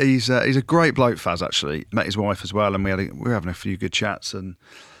tinnies. He's a great bloke, Faz. Actually, met his wife as well, and we were having a few good chats. And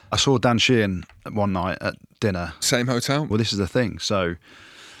I saw Dan Sheehan one night at dinner. Same hotel? Well, this is the thing. So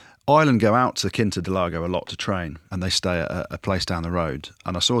Ireland go out to Quinta de Lago a lot to train, and they stay at a place down the road.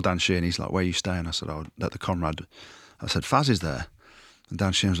 And I saw Dan Sheehan. He's like, "Where are you staying?" I said, "Oh, at the Conrad." I said, "Faz is there." And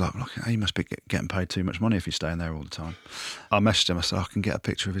Dan Sheehan was like, "Look, he must be getting paid too much money if he's staying there all the time." I messaged him. I said, "I can get a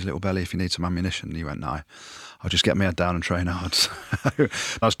picture of his little belly if you need some ammunition." And he went, "No, I'll just get my head down and train hard." So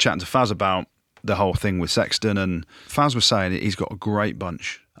I was chatting to Faz about the whole thing with Sexton, and Faz was saying he's got a great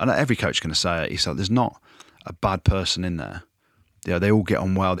bunch. And every coach can say it. He said, "There's not a bad person in there. Yeah, they all get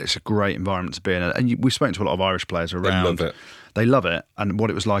on well. It's a great environment to be in." And we've spoken to a lot of Irish players around. love it. They love it. And what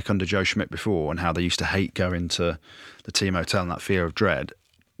it was like under Joe Schmidt before, and how they used to hate going to the team hotel and that fear of dread.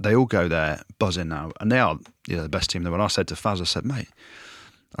 They all go there buzzing now, and they are the best team in the world. I said to Faz, I said, "Mate,"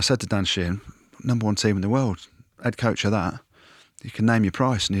 I said to Dan Sheehan, #1 team in the world, head coach of that. You can name your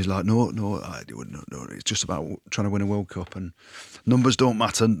price. And he's like, no, it's just about trying to win a World Cup, and numbers don't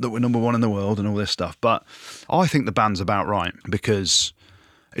matter, that we're #1 in the world and all this stuff. But I think the band's about right, because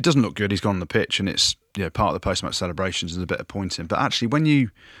it doesn't look good. He's gone on the pitch, and it's part of the post-match celebrations and a bit of pointing. But actually, when you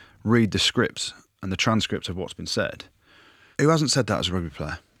read the script and the transcript of what's been said, who hasn't said that as a rugby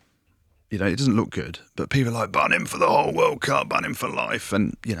player? It doesn't look good, but people are like, ban him for the whole World Cup, ban him for life,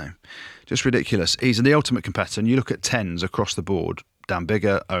 and, just ridiculous. He's the ultimate competitor, and you look at 10s across the board, Dan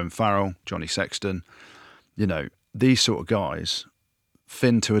Biggar, Owen Farrell, Johnny Sexton, these sort of guys,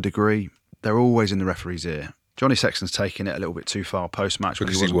 Finn to a degree, they're always in the referee's ear. Johnny Sexton's taking it a little bit too far post-match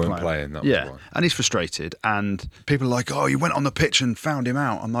Because when he he wasn't weren't playing, that was why. and he's frustrated, and people are like, "Oh, you went on the pitch and found him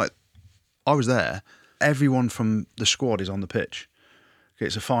out." I'm like, I was there. Everyone from the squad is on the pitch.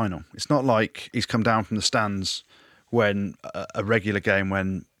 It's a final. It's not like he's come down from the stands when a regular game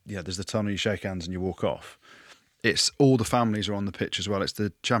when there's the tunnel, you shake hands and you walk off. It's all the families are on the pitch as well. It's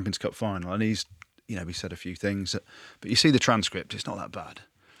the Champions Cup final, and he's he said a few things, but you see the transcript. It's not that bad.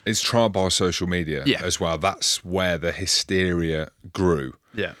 It's tried by social media as well. That's where the hysteria grew.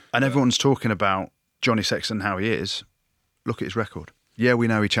 Yeah, and everyone's talking about Johnny Sexton, how he is. Look at his record. Yeah, we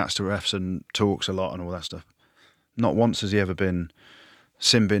know he chats to refs and talks a lot and all that stuff. Not once has he ever been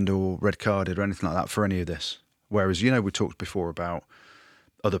sin-binned or red carded or anything like that for any of this. Whereas, we talked before about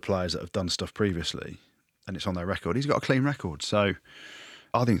other players that have done stuff previously and it's on their record. He's got a clean record. So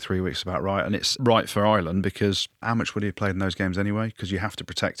I think 3 weeks is about right. And it's right for Ireland, because how much would he have played in those games anyway? Because you have to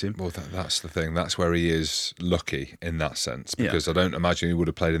protect him. Well, that's the thing. That's where he is lucky in that sense, because I don't imagine he would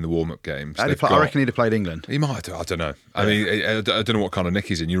have played in the warm-up games. I reckon he'd have played England. He might have. I don't know. I mean, I don't know what kind of nick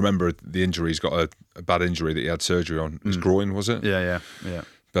he's in. You remember the injury? He's got a bad injury that he had surgery on. His groin, was it? Yeah.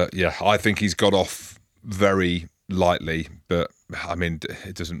 But I think he's got off very lightly, but I mean,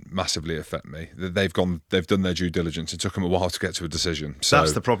 it doesn't massively affect me. They've done their due diligence. It took them a while to get to a decision. So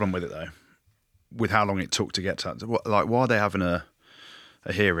that's the problem with it, though, with how long it took to get to that. Like, why are they having a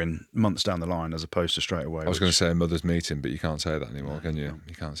hearing months down the line as opposed to straight away? I was going to say a mother's meeting, but you can't say that anymore, can you?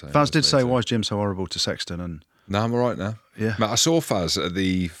 You can't say. Faz did say, "Why is Jim so horrible to Sexton?" And no, I'm all right now. Yeah, Mate, I saw Faz at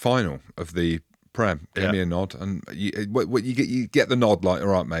the final of the Prem. Gave me a nod, and you get the nod like, "All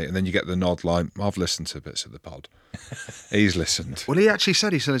right, mate," and then you get the nod like, "I've listened to bits of the pod." He's listened. Well, he actually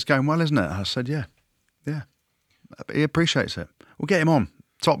said, it's going well, isn't it? I said, yeah. He appreciates it. We'll get him on.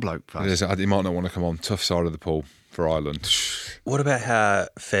 Top bloke, Faz. He might not want to come on. Tough side of the pool for Ireland. What about how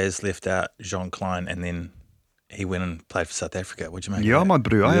Faz left out Jean Klein and then he went and played for South Africa? What do you make Yeah, of that? my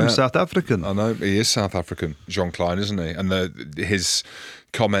bro, I am Yeah. South African. I know, he is South African, Jean Klein, isn't he? And his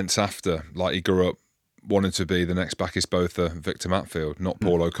comments after, like he grew up wanting to be the next Bacchus Botha, Victor Matfield, not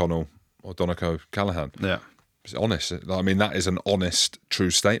Paul O'Connell or Donnachie Callaghan. Yeah. It's honest. I mean, that is an honest,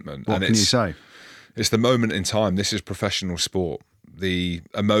 true statement. What can you say? It's the moment in time. This is professional sport. The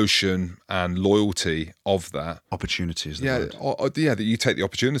emotion and loyalty of that. Opportunities. That you take the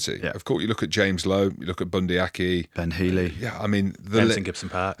opportunity. Yeah. Of course, you look at James Lowe, you look at Bundy Aki. Ben Healy. Yeah, I mean... Benson Gibson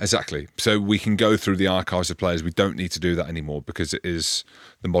Park. Exactly. So we can go through the archives of players. We don't need to do that anymore because it is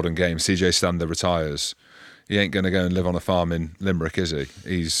the modern game. CJ Stander retires. He ain't going to go and live on a farm in Limerick, is he?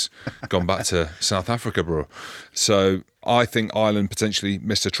 He's gone back to South Africa, bro. So I think Ireland potentially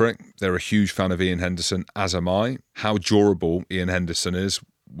missed a trick. They're a huge fan of Ian Henderson, as am I. How durable Ian Henderson is,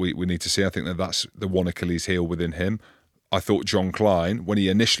 we need to see. I think that's the one Achilles heel within him. I thought John Klein, when he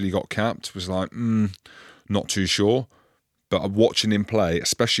initially got capped, was like, not too sure. But watching him play,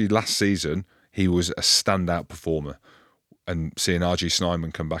 especially last season, he was a standout performer. And seeing RG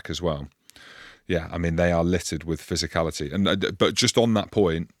Snyman come back as well. Yeah, I mean, they are littered with physicality. But just on that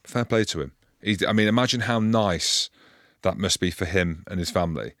point, fair play to him. Imagine how nice that must be for him and his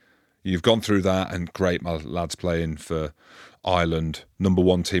family. You've gone through that, and great, my lad's playing for Ireland, number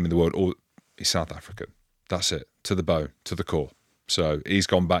 1 team in the world, or he's South African. That's it, to the bone, to the core. So he's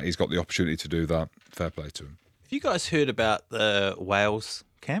gone back, he's got the opportunity to do that. Fair play to him. Have you guys heard about the Wales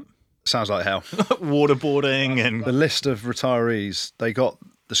camp? Sounds like hell. Waterboarding and... The list of retirees, they got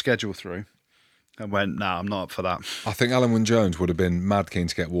the schedule through and went, nah, I'm not up for that. I think Alan Wynne-Jones would have been mad keen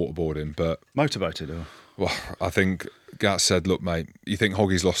to get waterboarding, but... Motivated or? Well, I think Gat said, look, mate, you think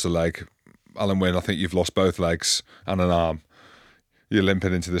Hoggy's lost a leg. Alan Wynne, I think you've lost both legs and an arm. You're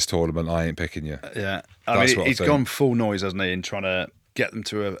limping into this tournament, I ain't picking you. Yeah. That's what I he's think. gone full noise, hasn't he, in trying to get them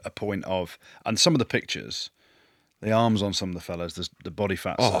to a point of... And some of the pictures, the arms on some of the fellas, the body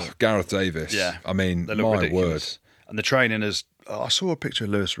fats. Oh, Gareth Davis. Yeah. I mean, they look my ridiculous. word. And the training is... I saw a picture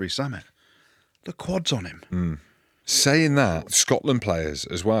of Lewis Rees-Zammit. The quads on him. Saying that, Scotland players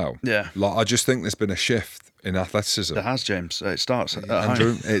as well. Yeah. Like, I just think there's been a shift in athleticism. There has, James. It starts at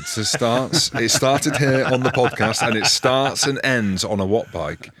Andrew, home. it started here on the podcast, and it starts and ends on a watt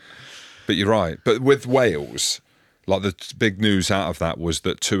bike. But you're right. But with Wales, like, the big news out of that was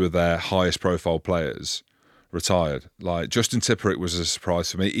that 2 of their highest profile players retired. Like, Justin Tipuric was a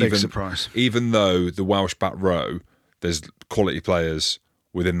surprise for me. Big surprise. Even though the Welsh back row, there's quality players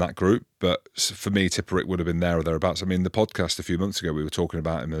within that group, but for me, Tipuric would have been there or thereabouts. I mean, the podcast a few months ago, we were talking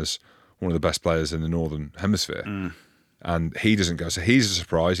about him as one of the best players in the Northern Hemisphere, and he doesn't go. So he's a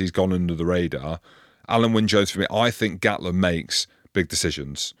surprise. He's gone under the radar. Alan Wynne-Jones, for me, I think Gatland makes big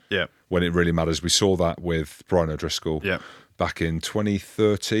decisions when it really matters. We saw that with Brian O'Driscoll back in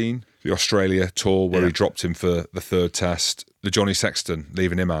 2013, the Australia tour, where he dropped him for the 3rd test. The Johnny Sexton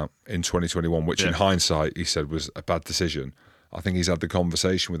leaving him out in 2021, which in hindsight, he said was a bad decision. I think he's had the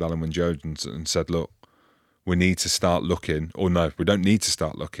conversation with Alan Wynne-Jones and said, look, we need to start looking, or no, we don't need to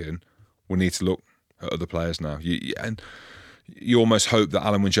start looking. We need to look at other players now. And you almost hope that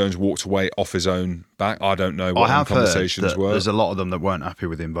Alan Wynne-Jones walked away off his own back. I don't know what the conversations were. There's a lot of them that weren't happy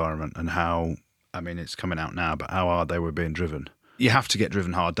with the environment and how, I mean, it's coming out now, but how hard they were being driven. You have to get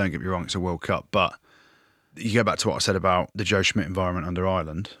driven hard, don't get me wrong, it's a World Cup, but you go back to what I said about the Joe Schmidt environment under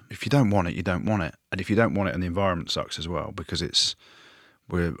Ireland. If you don't want it, you don't want it. And if you don't want it and the environment sucks as well, because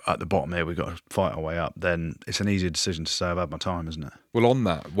we're at the bottom here, we've got to fight our way up, then it's an easier decision to say, I've had my time, isn't it? Well, on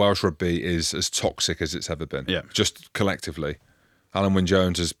that, Welsh rugby is as toxic as it's ever been. Yeah. Just collectively. Alan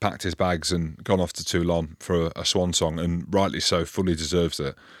Wynne-Jones has packed his bags and gone off to Toulon for a swan song, and rightly so, fully deserves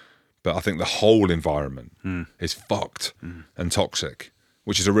it. But I think the whole environment is fucked and toxic,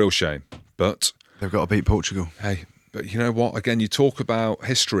 which is a real shame. But They've got to beat Portugal. hey, but you know what? Again, you talk about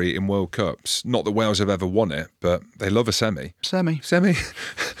history in World Cups. Not that Wales have ever won it, but they love a semi. Semi.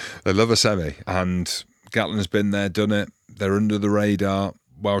 They love a semi. And Gatland's been there, done it. They're under the radar.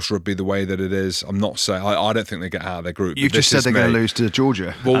 Welsh rugby the way that it is. I'm not saying... I don't think they get out of their group. You've just said they're going to lose to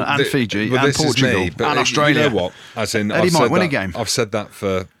Georgia and Fiji and Portugal and Australia. You know what? As in, Eddie might win a game. I've said that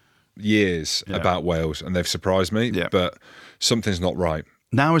for years about Wales, and they've surprised me. Yeah. But something's not right.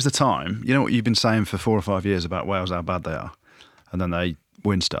 Now is the time. You know what you've been saying for 4 or 5 years about Wales, how bad they are, and then they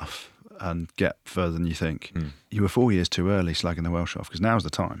win stuff and get further than you think. You were 4 years too early slagging the Welsh off, because now's the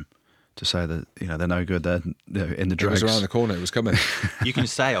time to say that they're no good. They're in the dregs. It was around the corner. It was coming. You can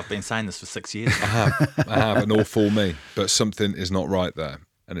say I've been saying this for 6 years. I have, and all for me. But something is not right there,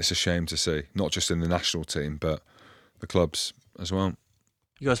 and it's a shame to see. Not just in the national team, but the clubs as well.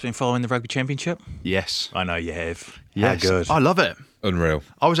 You guys been following the Rugby Championship? Yes. I know you have. Yes. How good. I love it. Unreal.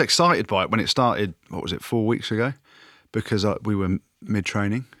 I was excited by it when it started, 4 weeks ago, because we were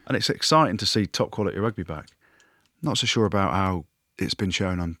mid-training. And it's exciting to see top quality rugby back. Not so sure about how it's been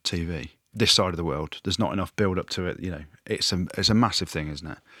shown on TV. This side of the world, there's not enough build-up to it. It's a massive thing, isn't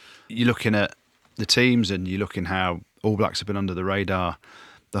it? You're looking at the teams and you're looking how All Blacks have been under the radar.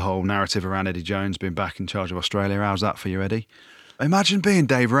 The whole narrative around Eddie Jones being back in charge of Australia. How's that for you, Eddie? Imagine being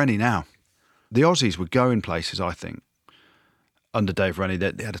Dave Rennie now. The Aussies would go in places, I think, under Dave Rennie.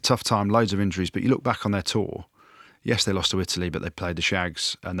 They had a tough time, loads of injuries, but you look back on their tour. Yes, they lost to Italy, but they played the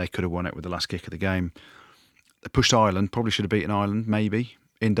Shags and they could have won it with the last kick of the game. They pushed Ireland, probably should have beaten Ireland, maybe,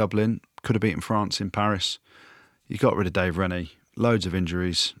 in Dublin. Could have beaten France in Paris. You got rid of Dave Rennie, loads of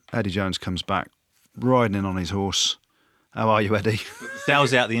injuries. Eddie Jones comes back, riding in on his horse. How are you, Eddie?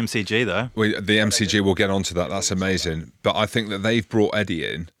 Sales out the MCG, though. The MCG, we'll get onto that. That's amazing. But I think that they've brought Eddie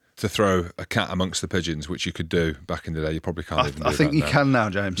in to throw a cat amongst the pigeons, which you could do back in the day. You probably can't even do I think that you now. can now,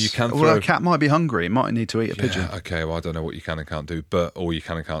 James. You can Well, throw- a cat might be hungry. It might need to eat a pigeon. Yeah, okay, well, I don't know what you can and can't do, but or you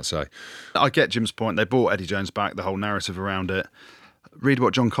can and can't say. I get Jim's point. They brought Eddie Jones back, the whole narrative around it. Read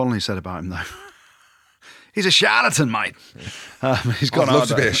what John Connolly said about him, though. He's a charlatan, mate. He's gone I'd love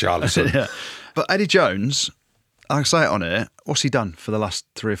harder. to be a charlatan. Yeah. But Eddie Jones, I say it on here, what's he done for the last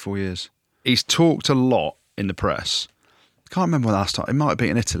 3 or 4 years? He's talked a lot in the press. Can't remember the last time. It might have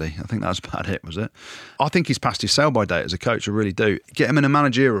been in Italy. I think that was about it, was it? I think he's passed his sell-by date as a coach. I really do. Get him in a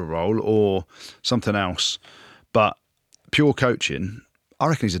managerial role or something else. But pure coaching, I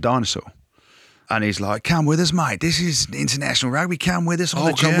reckon he's a dinosaur. And he's like, come with us, mate. This is international rugby. Come with us on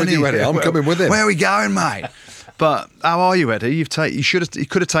the journey. Come with you, Eddie. I'm coming with him. Where are we going, mate? But how are you, Eddie? You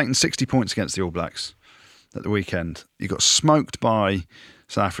could have taken 60 points against the All Blacks at the weekend. You got smoked by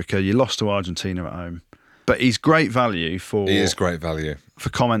South Africa. You lost to Argentina at home. But he's great value He is great value. for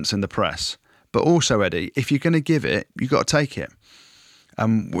comments in the press. But also, Eddie, if you're going to give it, you've got to take it.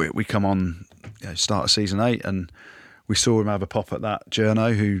 And we come on, start of season 8, and we saw him have a pop at that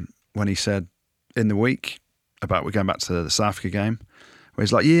journo when he said in the week about we're going back to the South Africa game, where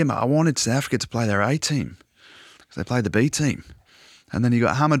he's like, yeah, mate, I wanted South Africa to play their A team because they played the B team. And then he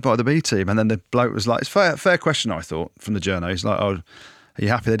got hammered by the B team. And then the bloke was like, it's fair question, I thought, from the journo. He's like, oh, are you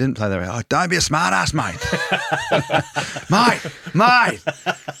happy they didn't play their A? Oh, don't be a smart ass, mate. mate.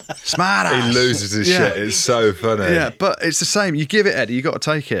 Smart ass. He loses his shit. It's so funny. Yeah, but it's the same. You give it, Eddie, you got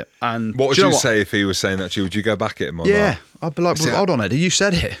to take it. And What would do you know say if he was saying that to you? Would you go back at him or Yeah. not? I'd be like, well, hold on, Eddie, you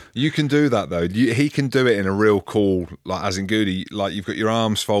said it. You can do that though. He can do it in a real cool, like as in Goody, like you've got your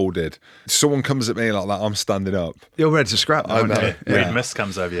arms folded. Someone comes at me like that, I'm standing up. You're ready to scrap that, I aren't know. you? Yeah. Red mist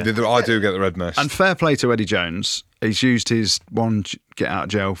comes over you. I do get the red mist. And fair play to Eddie Jones. He's used his one get out of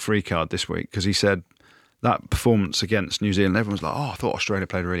jail free card this week because he said that performance against New Zealand, everyone's like, oh, I thought Australia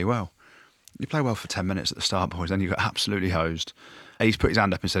played really well. You play well for 10 minutes at the start, boys, then you got absolutely hosed. He's put his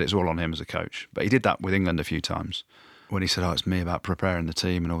hand up and said it's all on him as a coach. But he did that with England a few times when he said, oh, it's me about preparing the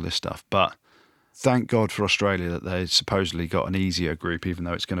team and all this stuff. But thank God for Australia that they supposedly got an easier group, even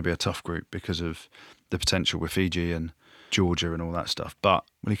though it's going to be a tough group because of the potential with Fiji and Georgia and all that stuff. But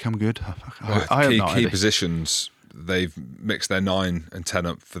will he come good? I hope not, key Eddie. positions. They've mixed their 9 and 10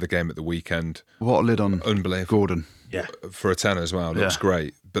 up for the game at the weekend. What a lid on Unbelievable. Gordon. Yeah. For a 10 as well. Looks Yeah.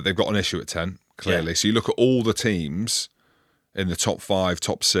 great. But they've got an issue at 10, clearly. Yeah. So you look at all the teams in the top 5,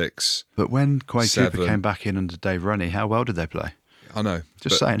 top 6. But when Quade 7. Cooper came back in under Dave Rennie, how well did they play? I know.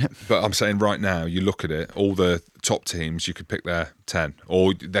 Just saying it. But I'm saying right now, you look at it, all the top teams, you could pick their 10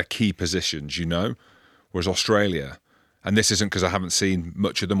 or their key positions, Whereas Australia, and this isn't because I haven't seen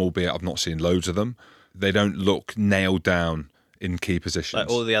much of them, albeit I've not seen loads of them, they don't look nailed down in key positions. Like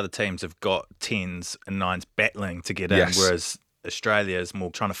all the other teams have got 10s and 9s battling to get in, Yes. whereas Australia is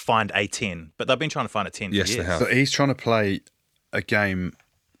more trying to find a 10. But they've been trying to find a 10 Yes, for they years. have. But he's trying to play a game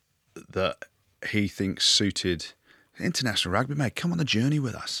that he thinks suited international rugby, mate. Come on the journey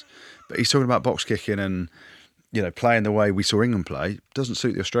with us. But he's talking about box kicking and, playing the way we saw England play. Doesn't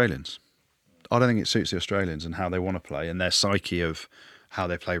suit the Australians. I don't think it suits the Australians and how they want to play and their psyche of how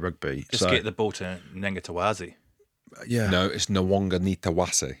they play rugby. Just get the ball to Ngatawazi, yeah. No, it's Nwanga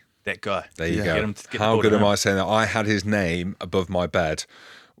Nitawase. that guy. There you Yeah. go. Get him to get the How ball good to am him. I saying that? I had his name above my bed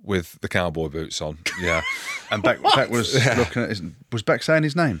with the cowboy boots on. Yeah. And Beck was looking at was Beck saying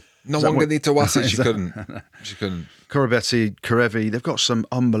his name? Is that Nwanga what- Nitawase. She Is that- couldn't. She couldn't. Korobeti, Karevi, they've got some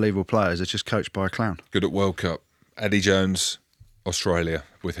unbelievable players. They're just coached by a clown. Good at World Cup. Eddie Jones, Australia,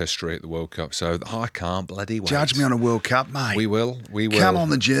 with history at the World Cup. So I can't bloody wait. Judge me on a World Cup, mate. We will. We will. Come on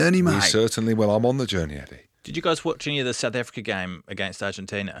the journey, We mate. certainly will. I'm on the journey, Eddie. Did you guys watch any of the South Africa game against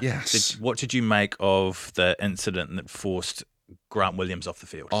Argentina? Yes. What did you make of the incident that forced Grant Williams off the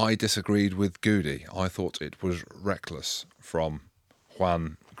field? I disagreed with Goody. I thought it was reckless from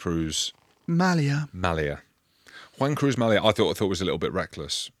Juan Cruz Malia. Malia. Juan Cruz Malia, I thought was a little bit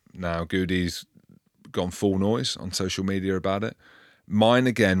reckless. Now, Goody's gone full noise on social media about it. Mine,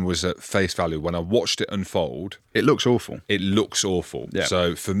 again, was at face value. When I watched it unfold, It looks awful. it looks awful. Yeah.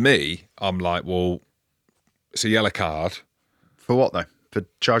 So for me, I'm like, well, it's a yellow card, For what, though? For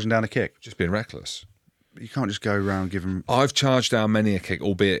charging down a kick? just being reckless. You can't just go around giving... I've charged down many a kick,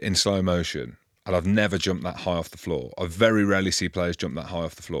 albeit in slow motion, and I've never jumped that high off the floor. I very rarely see players jump that high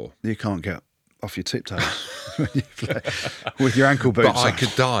off the floor. You can't get off your tiptoes when you play with your ankle boots But I on.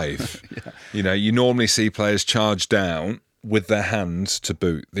 could dive. You normally see players charge down with their hands to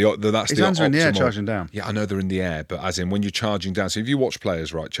boot. That's His the hands are in the air optimal- charging down. Yeah, I know they're in the air, but as in when you're charging down. So if you watch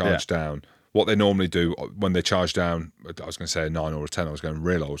players, right, charge down, what they normally do when they charge down, I was going to say a 9 or a 10, I was going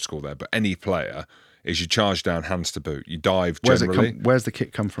real old school there, but any player, is you charge down, hands to boot. You dive Where's generally. Where's the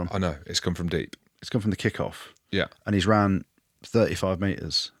kick come from? I know, it's come from deep. It's come from the kick-off. Yeah. And he's ran 35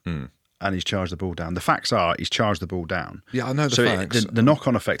 metres and he's charged the ball down. The facts are he's charged the ball down. Yeah, I know the so facts. The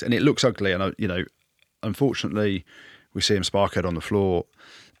knock-on effect, and it looks ugly, and, unfortunately, we see him sparkhead on the floor.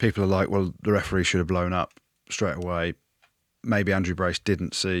 People are like, well, the referee should have blown up straight away. Maybe Andrew Brace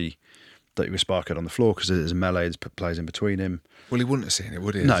didn't see that he was sparkhead on the floor because there's a melee that plays in between him. Well, he wouldn't have seen it,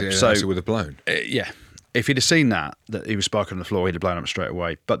 would he? No, so he would have blown. Yeah. If he'd have seen that he was sparkhead on the floor, he'd have blown up straight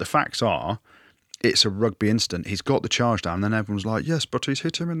away. But the facts are, it's a rugby incident. He's got the charge down, and then everyone's like, yes, but he's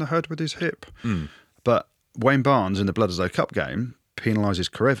hit him in the head with his hip. But Wayne Barnes in the Bledisloe Cup game penalises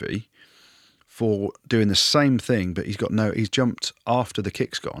Karevi for doing the same thing, but he's jumped after the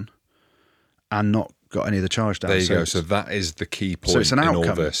kick's gone and not got any of the charge down. There you go. So that is the key point it's an in outcome.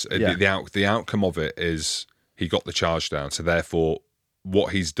 all this. Yeah. The outcome of it is he got the charge down. So therefore,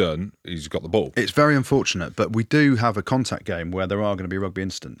 what he's done, he's got the ball. It's very unfortunate, but we do have a contact game where there are going to be rugby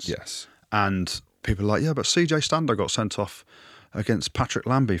incidents. Yes. And people are like, yeah, but CJ Stander got sent off against Patrick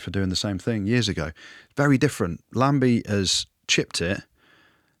Lambie for doing the same thing years ago. Very different. Lambie has chipped it.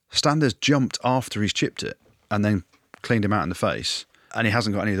 Stander's jumped after he's chipped it and then cleaned him out in the face, and he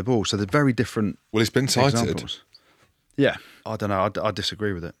hasn't got any of the ball. So they're very different. Well, he's been cited. Examples. Yeah, I don't know. I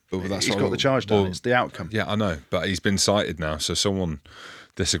disagree with it. But that's He's what- got the charge down. well, It's the outcome. Yeah, I know. But he's been cited now, so someone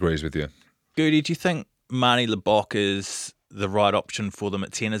disagrees with you. Goody, do you think Marnie Lebock is the right option for them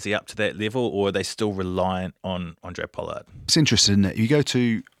at 10? Is he up to that level, or are they still reliant on Andre Pollard? It's interesting, isn't it? You go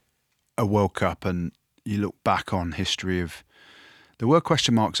to a World Cup and you look back on history of... There were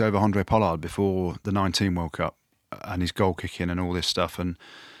question marks over Andre Pollard before the 19 World Cup and his goal kicking and all this stuff. And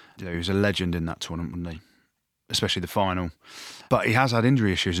he was a legend in that tournament, wasn't he? Especially the final. But he has had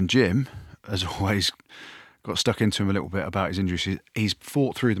injury issues, and Jim has always got stuck into him a little bit about his injuries. He's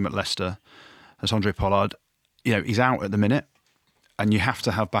fought through them at Leicester as Andre Pollard. He's out at the minute, and you have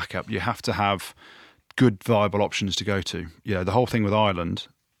to have backup. You have to have good, viable options to go to. The whole thing with Ireland,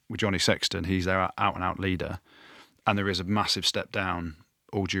 with Johnny Sexton, he's their out-and-out leader, and there is a massive step down,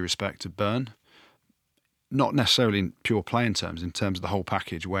 all due respect, to Byrne. Not necessarily in pure playing terms, in terms of the whole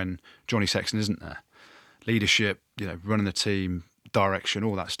package when Johnny Sexton isn't there. Leadership, running the team, direction,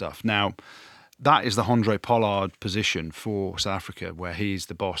 all that stuff. Now, that is the Andre Pollard position for South Africa, where he's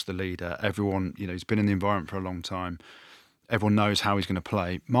the boss, the leader. Everyone, he's been in the environment for a long time. Everyone knows how he's going to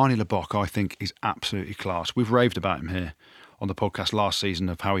play. Marnie Lebock, I think, is absolutely class. We've raved about him here on the podcast last season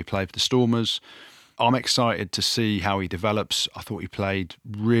of how he played for the Stormers. I'm excited to see how he develops. I thought he played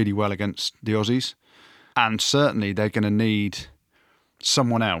really well against the Aussies. And certainly they're going to need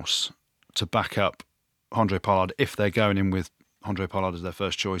someone else to back up Andre Pollard if they're going in with Andre Pollard as their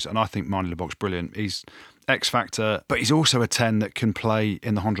first choice. And I think Marnie Lebock's brilliant. He's X-factor, but he's also a 10 that can play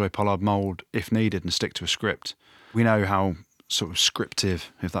in the Andre Pollard mould if needed and stick to a script. We know how sort of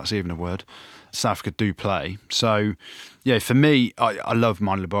scriptive, if that's even a word, South Africa do play. So, for me, I love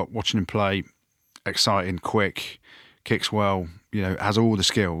Marnie Lebock. Watching him play, exciting, quick, kicks well, has all the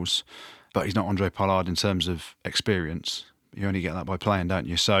skills, but he's not Andre Pollard in terms of experience. You only get that by playing, don't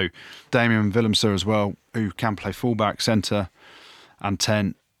you? So Damien Willemse as well, who can play fullback, centre and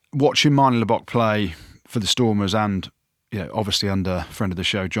 10. Watching Marnie Lebock play for the Stormers and, obviously under friend of the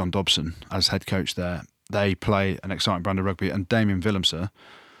show, John Dobson, as head coach there, they play an exciting brand of rugby. And Damien Willemse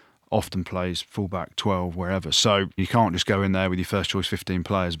often plays fullback, 12, wherever. So you can't just go in there with your first choice 15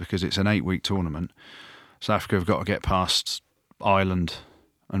 players because it's an 8-week tournament. South Africa have got to get past Ireland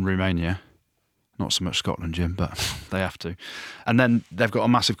and Romania. Not so much Scotland, Jim, but they have to. And then they've got a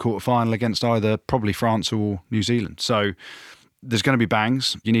massive quarter-final against either probably France or New Zealand. So there's going to be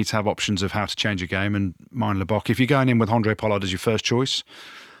bangs. You need to have options of how to change a game. And Marnie Lebock, if you're going in with Andre Pollard as your first choice,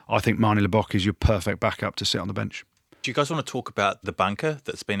 I think Marnie Lebock is your perfect backup to sit on the bench. Do you guys want to talk about the bunker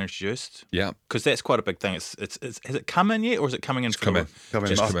that's been introduced? Yeah. Because that's quite a big thing. Has it come in yet, or is it coming in? It's coming.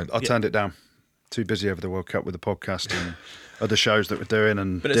 I turned it down. Too busy over the World Cup with the podcast and other shows that we're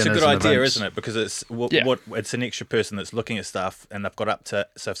doing. But it's a good idea, events. isn't it? Because it's it's an extra person that's looking at stuff, and they've got up to,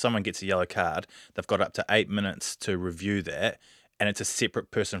 so if someone gets a yellow card, they've got up to 8 minutes to review that, and it's a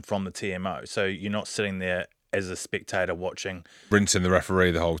separate person from the TMO. So you're not sitting there as a spectator watching, rinsing the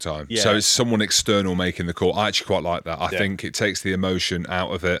referee the whole time. Yeah. So it's someone external making the call. I actually quite like that. I think it takes the emotion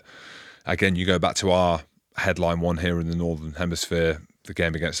out of it. Again, you go back to our headline one here in the Northern Hemisphere, the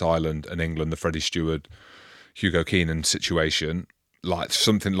game against Ireland and England, the Freddie Stewart, Hugo Keenan situation. Like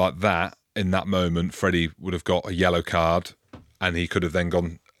something like that, in that moment, Freddie would have got a yellow card and he could have then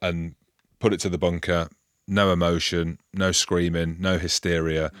gone and put it to the bunker. No emotion, no screaming, no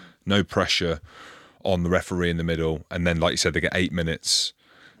hysteria, no pressure on the referee in the middle. And then, like you said, they get 8 minutes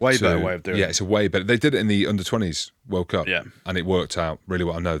Way better way of doing Yeah, it. it's a way better. They did it in the Under-20s World Cup. Yeah. And it worked out really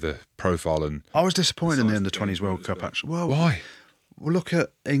well. I know the profile and... I was disappointed in the Under-20s World Cup, actually. Well, Why? Well, look at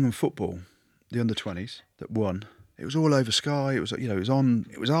England football, the Under-20s that won. It was all over Sky. It was, it was on.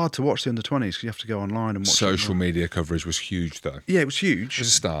 It was hard to watch the Under-20s because you have to go online and watch Social media coverage was huge, though. Yeah, it was huge. It was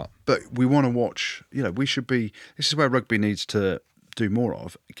a start. But we want to watch, we should be, this is where rugby needs to do more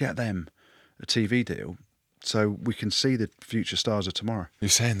of, get them a TV deal so we can see the future stars of tomorrow. You're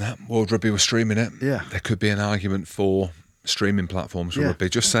saying that? World Rugby was streaming it. Yeah. There could be an argument for streaming platforms for rugby,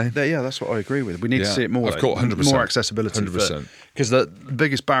 just saying. Yeah, that's what I agree with. We need to see it more. Of course, 100%. More accessibility. 100%. Because the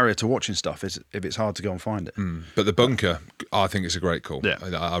biggest barrier to watching stuff is if it's hard to go and find it. But the bunker, I think it's a great call. Yeah.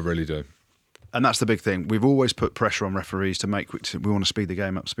 I really do. And that's the big thing. We've always put pressure on referees to we want to speed the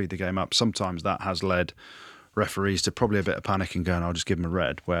game up. Sometimes that has led referees to probably a bit of panic and going, I'll just give them a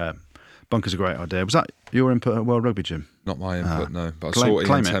red, where bunker's a great idea. Was that your input at World Rugby, Jim? Not my input, no. But I saw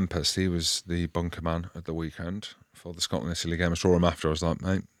Ian Tempest. He was the bunker man at the weekend for the Scotland-Italy game. I saw him after. I was like,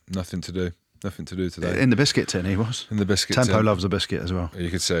 mate, nothing to do today. In the biscuit tin, he was. In the biscuit Tempo tin. loves a biscuit as well. You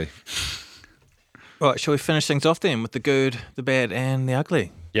could see. Right, shall we finish things off then with the good, the bad, and the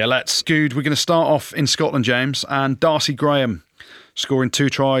ugly? Yeah, let's. Good. We're going to start off in Scotland, James, and Darcy Graham scoring 2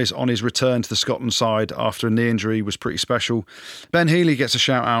 tries on his return to the Scotland side after a knee injury was pretty special. Ben Healy gets a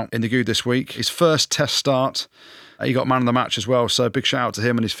shout out in the good this week. His first test start, he got man of the match as well, so big shout out to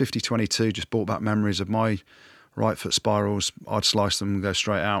him, and his 50-22 just brought back memories of my right foot spirals. I'd slice them and go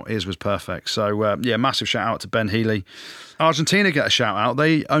straight out. His was perfect. So, massive shout out to Ben Healy. Argentina get a shout out.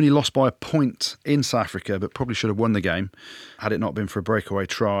 They only lost by a point in South Africa, but probably should have won the game had it not been for a breakaway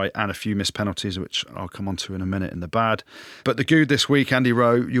try and a few missed penalties, which I'll come on to in a minute in the bad. But the good this week, Andy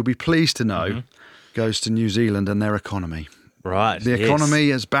Rowe, you'll be pleased to know, goes to New Zealand and their economy. Right. The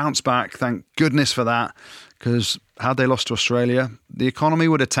economy has bounced back. Thank goodness for that, because had they lost to Australia, the economy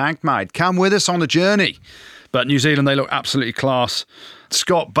would have tanked, mate. Come with us on the journey. But New Zealand, they look absolutely class.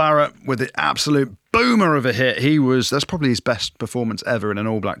 Scott Barrett with the absolute boomer of a hit. That's probably his best performance ever in an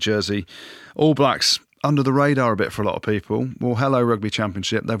All Black jersey. All Blacks under the radar a bit for a lot of people. Well, hello Rugby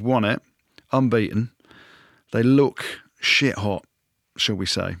Championship. They've won it, unbeaten. They look shit hot, shall we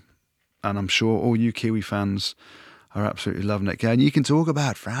say. And I'm sure all you Kiwi fans are absolutely loving it. And you can talk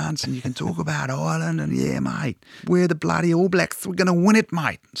about France and you can talk about Ireland and yeah, mate, we're the bloody All Blacks. We're going to win it,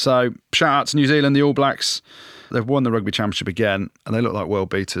 mate. So shout out to New Zealand, the All Blacks. They've won the Rugby Championship again and they look like world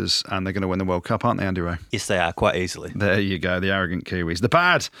beaters and they're going to win the World Cup, aren't they, Andy Ray? Yes, they are, quite easily. There you go, the arrogant Kiwis. The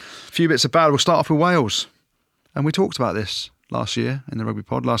bad, a few bits of bad. We'll start off with Wales. And we talked about this last year in the Rugby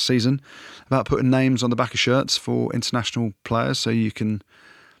Pod, last season, about putting names on the back of shirts for international players so you can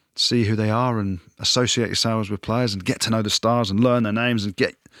see who they are and associate yourselves with players and get to know the stars and learn their names and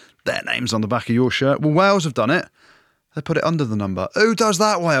get their names on the back of your shirt. Well, Wales have done it. They put it under the number. Who does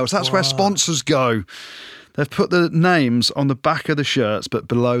that, Wales? That's where sponsors go. They've put the names on the back of the shirts, but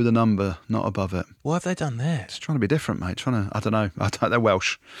below the number, not above it. Why have they done that? It's trying to be different, mate. I don't know. They're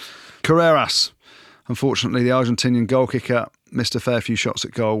Welsh. Carreras. Unfortunately, the Argentinian goal kicker missed a fair few shots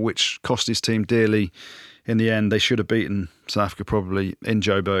at goal, which cost his team dearly in the end. They should have beaten South Africa probably in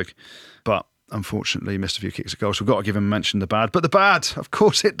Joburg, but unfortunately missed a few kicks at goal. So we've got to give him a mention the bad. But the bad, of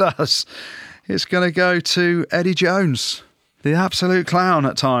course it does. It's going to go to Eddie Jones, the absolute clown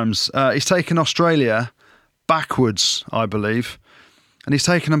at times. He's taken Australia backwards, I believe. And he's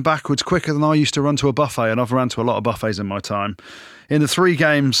taken them backwards quicker than I used to run to a buffet, and I've run to a lot of buffets in my time. In the 3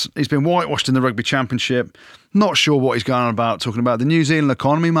 games, he's been whitewashed in the Rugby Championship. Not sure what he's going on about, talking about the New Zealand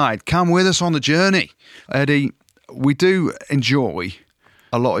economy, mate. Come with us on the journey. Eddie, we do enjoy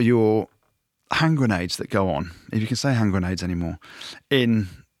a lot of your hand grenades that go on, if you can say hand grenades anymore, in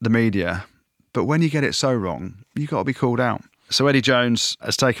the media. But when you get it so wrong, you've got to be called out. So Eddie Jones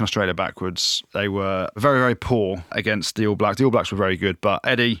has taken Australia backwards. They were very, very poor against the All Blacks. The All Blacks were very good, but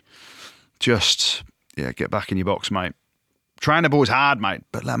Eddie, just, get back in your box, mate. Train the boys hard, mate,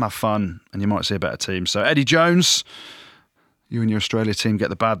 but let them have fun and you might see a better team. So Eddie Jones, you and your Australia team get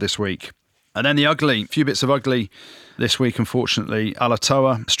the bad this week. And then the ugly, a few bits of ugly this week, unfortunately.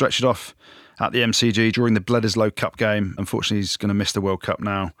 Alatoa stretched it off at the MCG during the Bledisloe Cup game. Unfortunately, he's going to miss the World Cup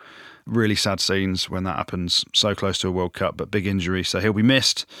now. Really sad scenes when that happens, so close to a World Cup, but big injury, so he'll be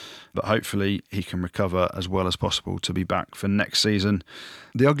missed. But hopefully he can recover as well as possible to be back for next season.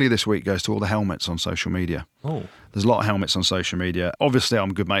 The ugly this week goes to all the helmets on social media. Oh. There's a lot of helmets on social media. Obviously,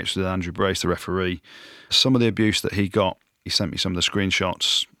 I'm good mates with Andrew Brace, the referee. Some of the abuse that he got, he sent me some of the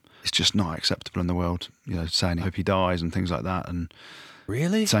screenshots. It's just not acceptable in the world. Saying I hope he dies and things like that. And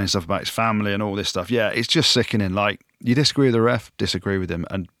really? Saying stuff about his family and all this stuff. Yeah, it's just sickening. Like, you disagree with the ref, disagree with him.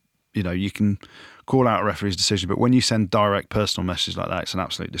 And you can call out a referee's decision, but when you send direct personal messages like that, it's an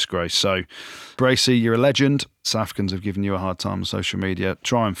absolute disgrace. So, Bracey, you're a legend. South Africans have given you a hard time on social media.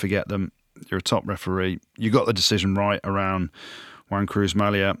 Try and forget them. You're a top referee. You got the decision right around Juan Cruz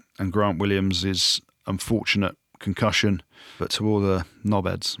Malia and Grant Williams' unfortunate concussion. But to all the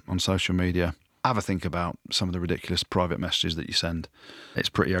knobheads on social media, have a think about some of the ridiculous private messages that you send. It's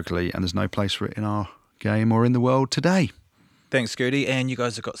pretty ugly, and there's no place for it in our game or in the world today. Thanks, Scooty. And you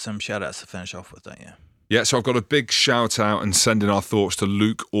guys have got some shout-outs to finish off with, don't you? Yeah, so I've got a big shout out and sending our thoughts to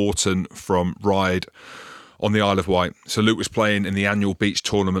Luke Orton from Ryde on the Isle of Wight. So Luke was playing in the annual beach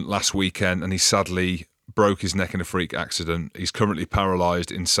tournament last weekend and he sadly broke his neck in a freak accident. He's currently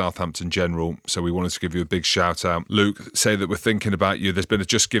paralysed in Southampton General, so we wanted to give you a big shout out. Luke, say that we're thinking about you. There's been a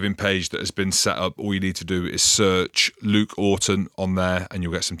Just Giving page that has been set up. All you need to do is search Luke Orton on there and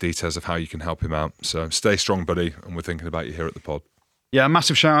you'll get some details of how you can help him out. So stay strong, buddy, and we're thinking about you here at the pod. Yeah, a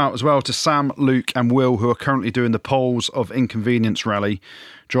massive shout out as well to Sam, Luke and Will, who are currently doing the Poles of Inconvenience rally,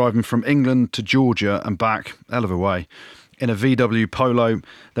 driving from England to Georgia and back, hell of a way, in a VW Polo.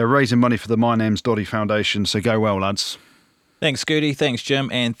 They're raising money for the My Name's Doddy Foundation, so go well, lads. Thanks, Scooty. Thanks, Jim.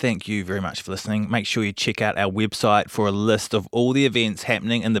 And thank you very much for listening. Make sure you check out our website for a list of all the events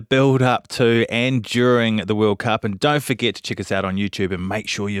happening in the build-up to and during the World Cup. And don't forget to check us out on YouTube and make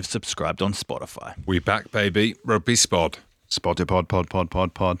sure you've subscribed on Spotify. We back, baby. Rugby Spod. Spotted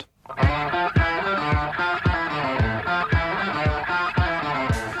pod.